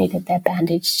koalas that needed their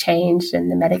bandage changed and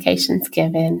the medications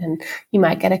given. And you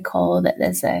might get a call that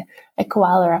there's a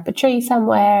koala up a tree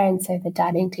somewhere, and so the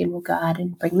diving team will go out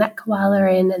and bring that koala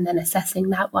in, and then assessing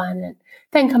that one, and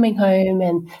then coming home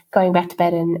and going back to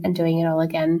bed and doing it all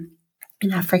again.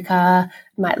 In Africa,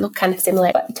 it might look kind of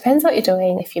similar, but it depends what you're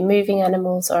doing. If you're moving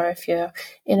animals or if you're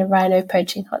in a rhino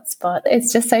poaching hotspot,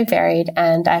 it's just so varied.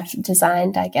 And I've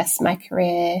designed, I guess, my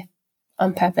career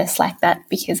on purpose like that,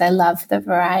 because I love the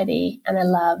variety, and I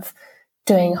love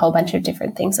doing a whole bunch of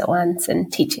different things at once,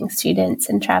 and teaching students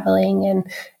and traveling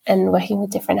and working with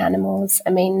different animals.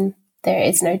 I mean, there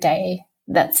is no day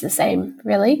that's the same,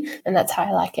 really, and that's how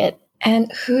I like it.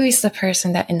 And who is the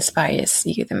person that inspires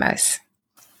you the most?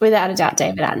 Without a doubt,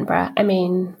 David Attenborough. I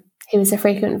mean, he was a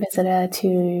frequent visitor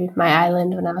to my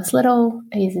island when I was little.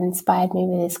 He's inspired me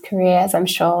with his career, as I'm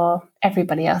sure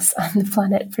everybody else on the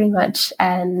planet pretty much.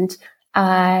 And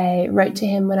I wrote to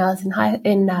him when I was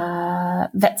in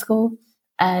vet school,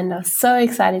 and I was so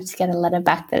excited to get a letter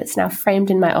back that it's now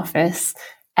framed in my office.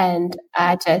 And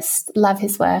I just love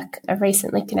his work. I've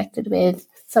recently connected with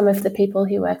some of the people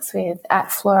he works with at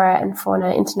Flora and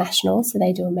Fauna International. So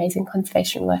they do amazing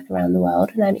conservation work around the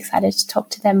world, and I'm excited to talk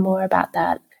to them more about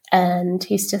that. And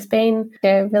he's just been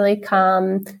a really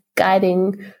calm,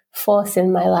 guiding force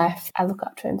in my life. I look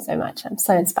up to him so much. I'm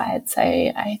so inspired. So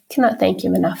I cannot thank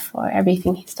him enough for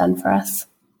everything he's done for us.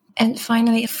 And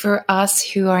finally, for us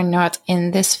who are not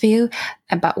in this field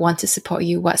but want to support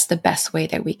you, what's the best way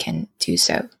that we can do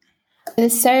so?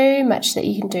 There's so much that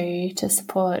you can do to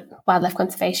support wildlife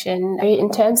conservation. I mean,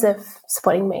 in terms of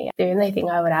supporting me, the only thing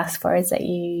I would ask for is that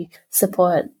you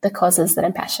support the causes that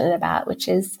I'm passionate about, which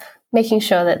is making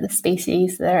sure that the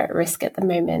species that are at risk at the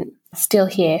moment are still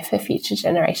here for future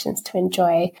generations to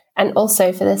enjoy. And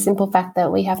also for the simple fact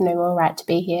that we have no more right to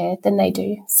be here than they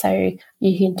do. So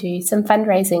you can do some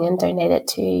fundraising and donate it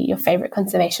to your favorite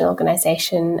conservation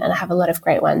organisation. And I have a lot of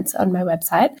great ones on my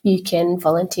website. You can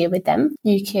volunteer with them.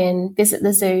 You can visit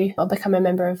the zoo or become a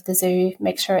member of the zoo,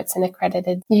 make sure it's an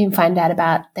accredited. You can find out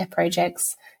about their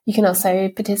projects. You can also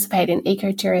participate in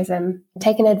ecotourism,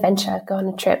 take an adventure, go on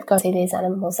a trip, go see these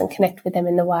animals and connect with them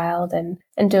in the wild, and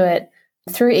do it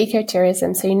through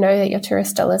ecotourism, so you know that your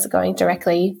tourist dollars are going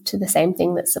directly to the same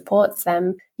thing that supports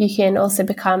them. You can also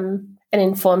become an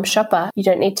informed shopper. You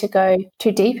don't need to go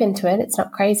too deep into it. It's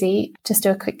not crazy. Just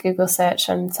do a quick Google search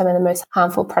on some of the most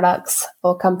harmful products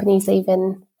or companies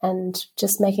even, and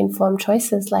just make informed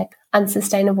choices. Like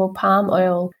unsustainable palm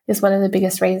oil is one of the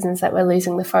biggest reasons that we're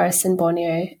losing the forests in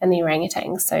Borneo and the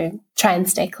orangutans. So try and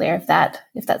stay clear of that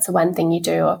if that's the one thing you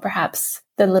do, or perhaps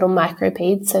the little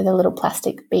microbeads, so the little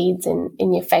plastic beads in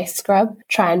your face scrub.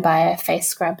 Try and buy a face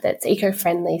scrub that's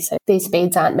eco-friendly. So these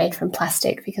beads aren't made from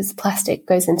plastic, because the plastic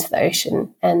goes into the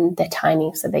ocean and they're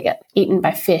tiny, so they get eaten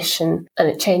by fish and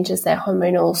it changes their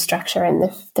hormonal structure, and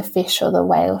the fish or the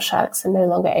whale sharks are no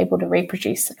longer able to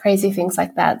reproduce. So crazy things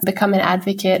like that. Become an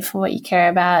advocate for what you care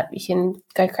about. You can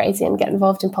go crazy and get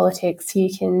involved in politics.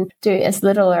 You can do as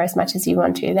little or as much as you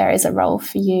want to. There is a role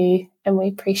for you, and we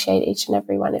appreciate each and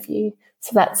every one of you.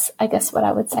 So that's, I guess, what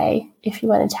I would say if you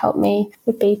wanted to help me,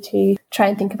 would be to try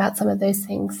and think about some of those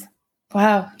things.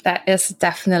 Wow, that is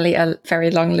definitely a very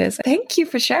long list. Thank you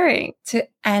for sharing. To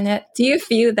Anna, do you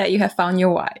feel that you have found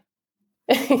your why?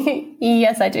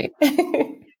 Yes, I do.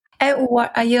 And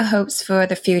what are your hopes for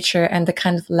the future and the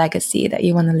kind of legacy that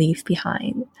you want to leave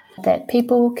behind? That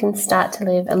people can start to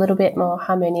live a little bit more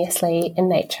harmoniously in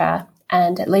nature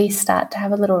and at least start to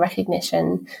have a little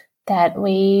recognition that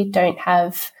we don't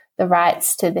have the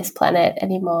rights to this planet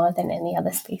any more than any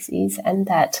other species, and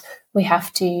that we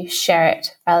have to share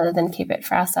it rather than keep it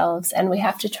for ourselves. And we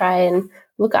have to try and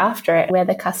look after it. We're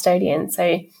the custodian.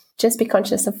 So just be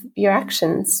conscious of your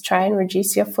actions. Try and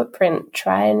reduce your footprint.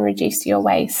 Try and reduce your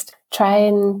waste. Try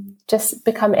and just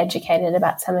become educated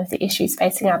about some of the issues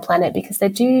facing our planet, because they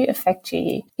do affect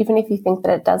you, even if you think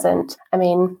that it doesn't. I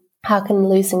mean, how can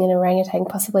losing an orangutan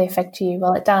possibly affect you?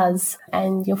 Well, it does,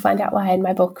 and you'll find out why in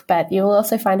my book, but you'll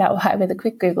also find out why with a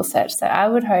quick Google search. So I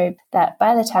would hope that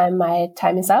by the time my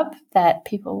time is up, that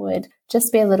people would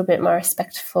just be a little bit more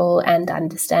respectful and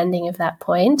understanding of that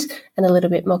point, and a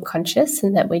little bit more conscious,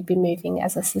 and that we'd be moving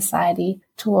as a society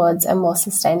towards a more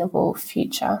sustainable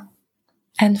future.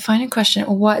 And final question,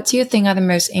 what do you think are the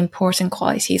most important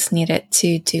qualities needed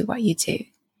to do what you do?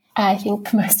 I think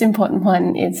the most important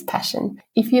one is passion.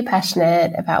 If you're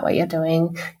passionate about what you're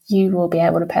doing, you will be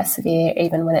able to persevere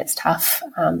even when it's tough,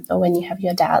 or when you have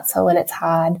your doubts, or when it's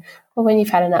hard, or when you've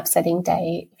had an upsetting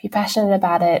day. If you're passionate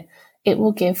about it, it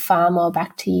will give far more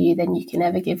back to you than you can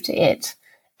ever give to it.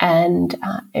 And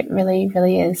it really,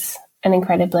 really is an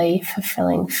incredibly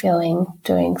fulfilling feeling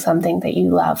doing something that you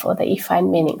love or that you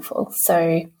find meaningful.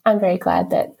 So I'm very glad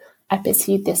that I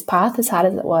pursued this path as hard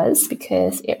as it was,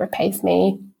 because it repays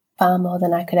me far more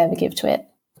than I could ever give to it.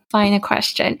 Final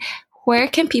question. Where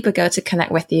can people go to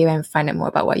connect with you and find out more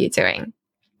about what you're doing?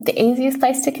 The easiest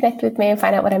place to connect with me and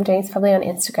find out what I'm doing is probably on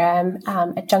Instagram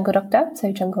at Jungle Doctor,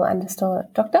 so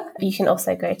jungle_doctor. You can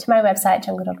also go to my website,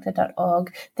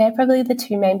 jungledoctor.org. They're probably the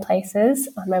two main places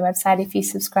on my website. If you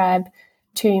subscribe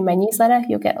to my newsletter,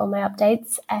 you'll get all my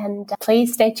updates. And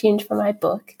please stay tuned for my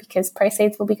book, because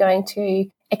proceeds will be going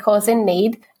to a cause in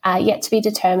need, yet to be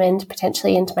determined,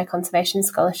 potentially into my conservation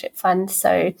scholarship fund.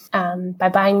 So by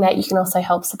buying that, you can also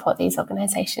help support these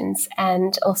organisations,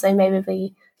 and also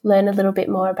maybe learn a little bit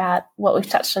more about what we've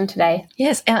touched on today.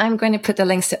 Yes, and I'm going to put the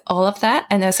links to all of that,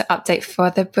 and also update for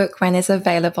the book when it's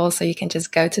available. So you can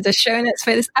just go to the show notes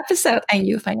for this episode and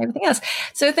you'll find everything else.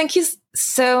 So thank you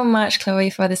so much,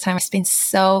 Chloe, for this time. It's been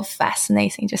so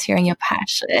fascinating just hearing your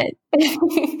passion.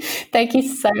 Thank you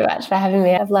so much for having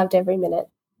me. I've loved every minute.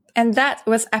 And that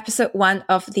was episode 1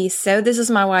 of the So This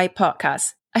Is My Why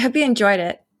podcast. I hope you enjoyed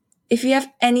it. If you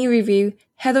have any review,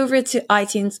 head over to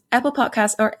iTunes, Apple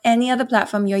Podcasts, or any other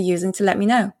platform you're using to let me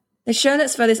know. The show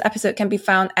notes for this episode can be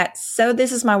found at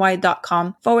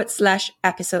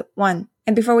sothisismywhy.com/episode 1.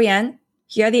 And before we end,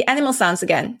 here are the animal sounds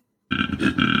again.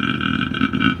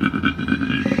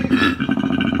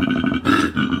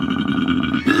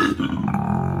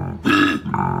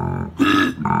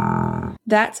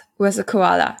 That was a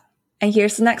koala. And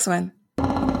here's the next one.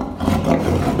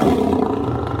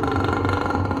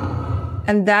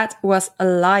 And that was a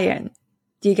lion.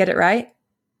 Do you get it right?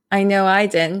 I know I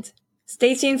didn't.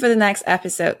 Stay tuned for the next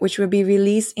episode, which will be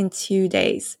released in 2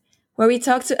 days, where we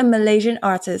talk to a Malaysian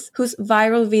artist whose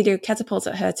viral video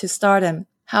catapulted her to stardom,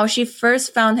 how she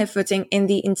first found her footing in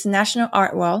the international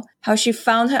art world, how she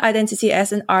found her identity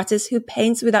as an artist who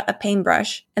paints without a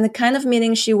paintbrush, and the kind of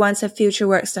meaning she wants her future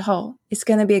works to hold. It's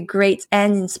going to be a great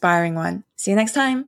and inspiring one. See you next time.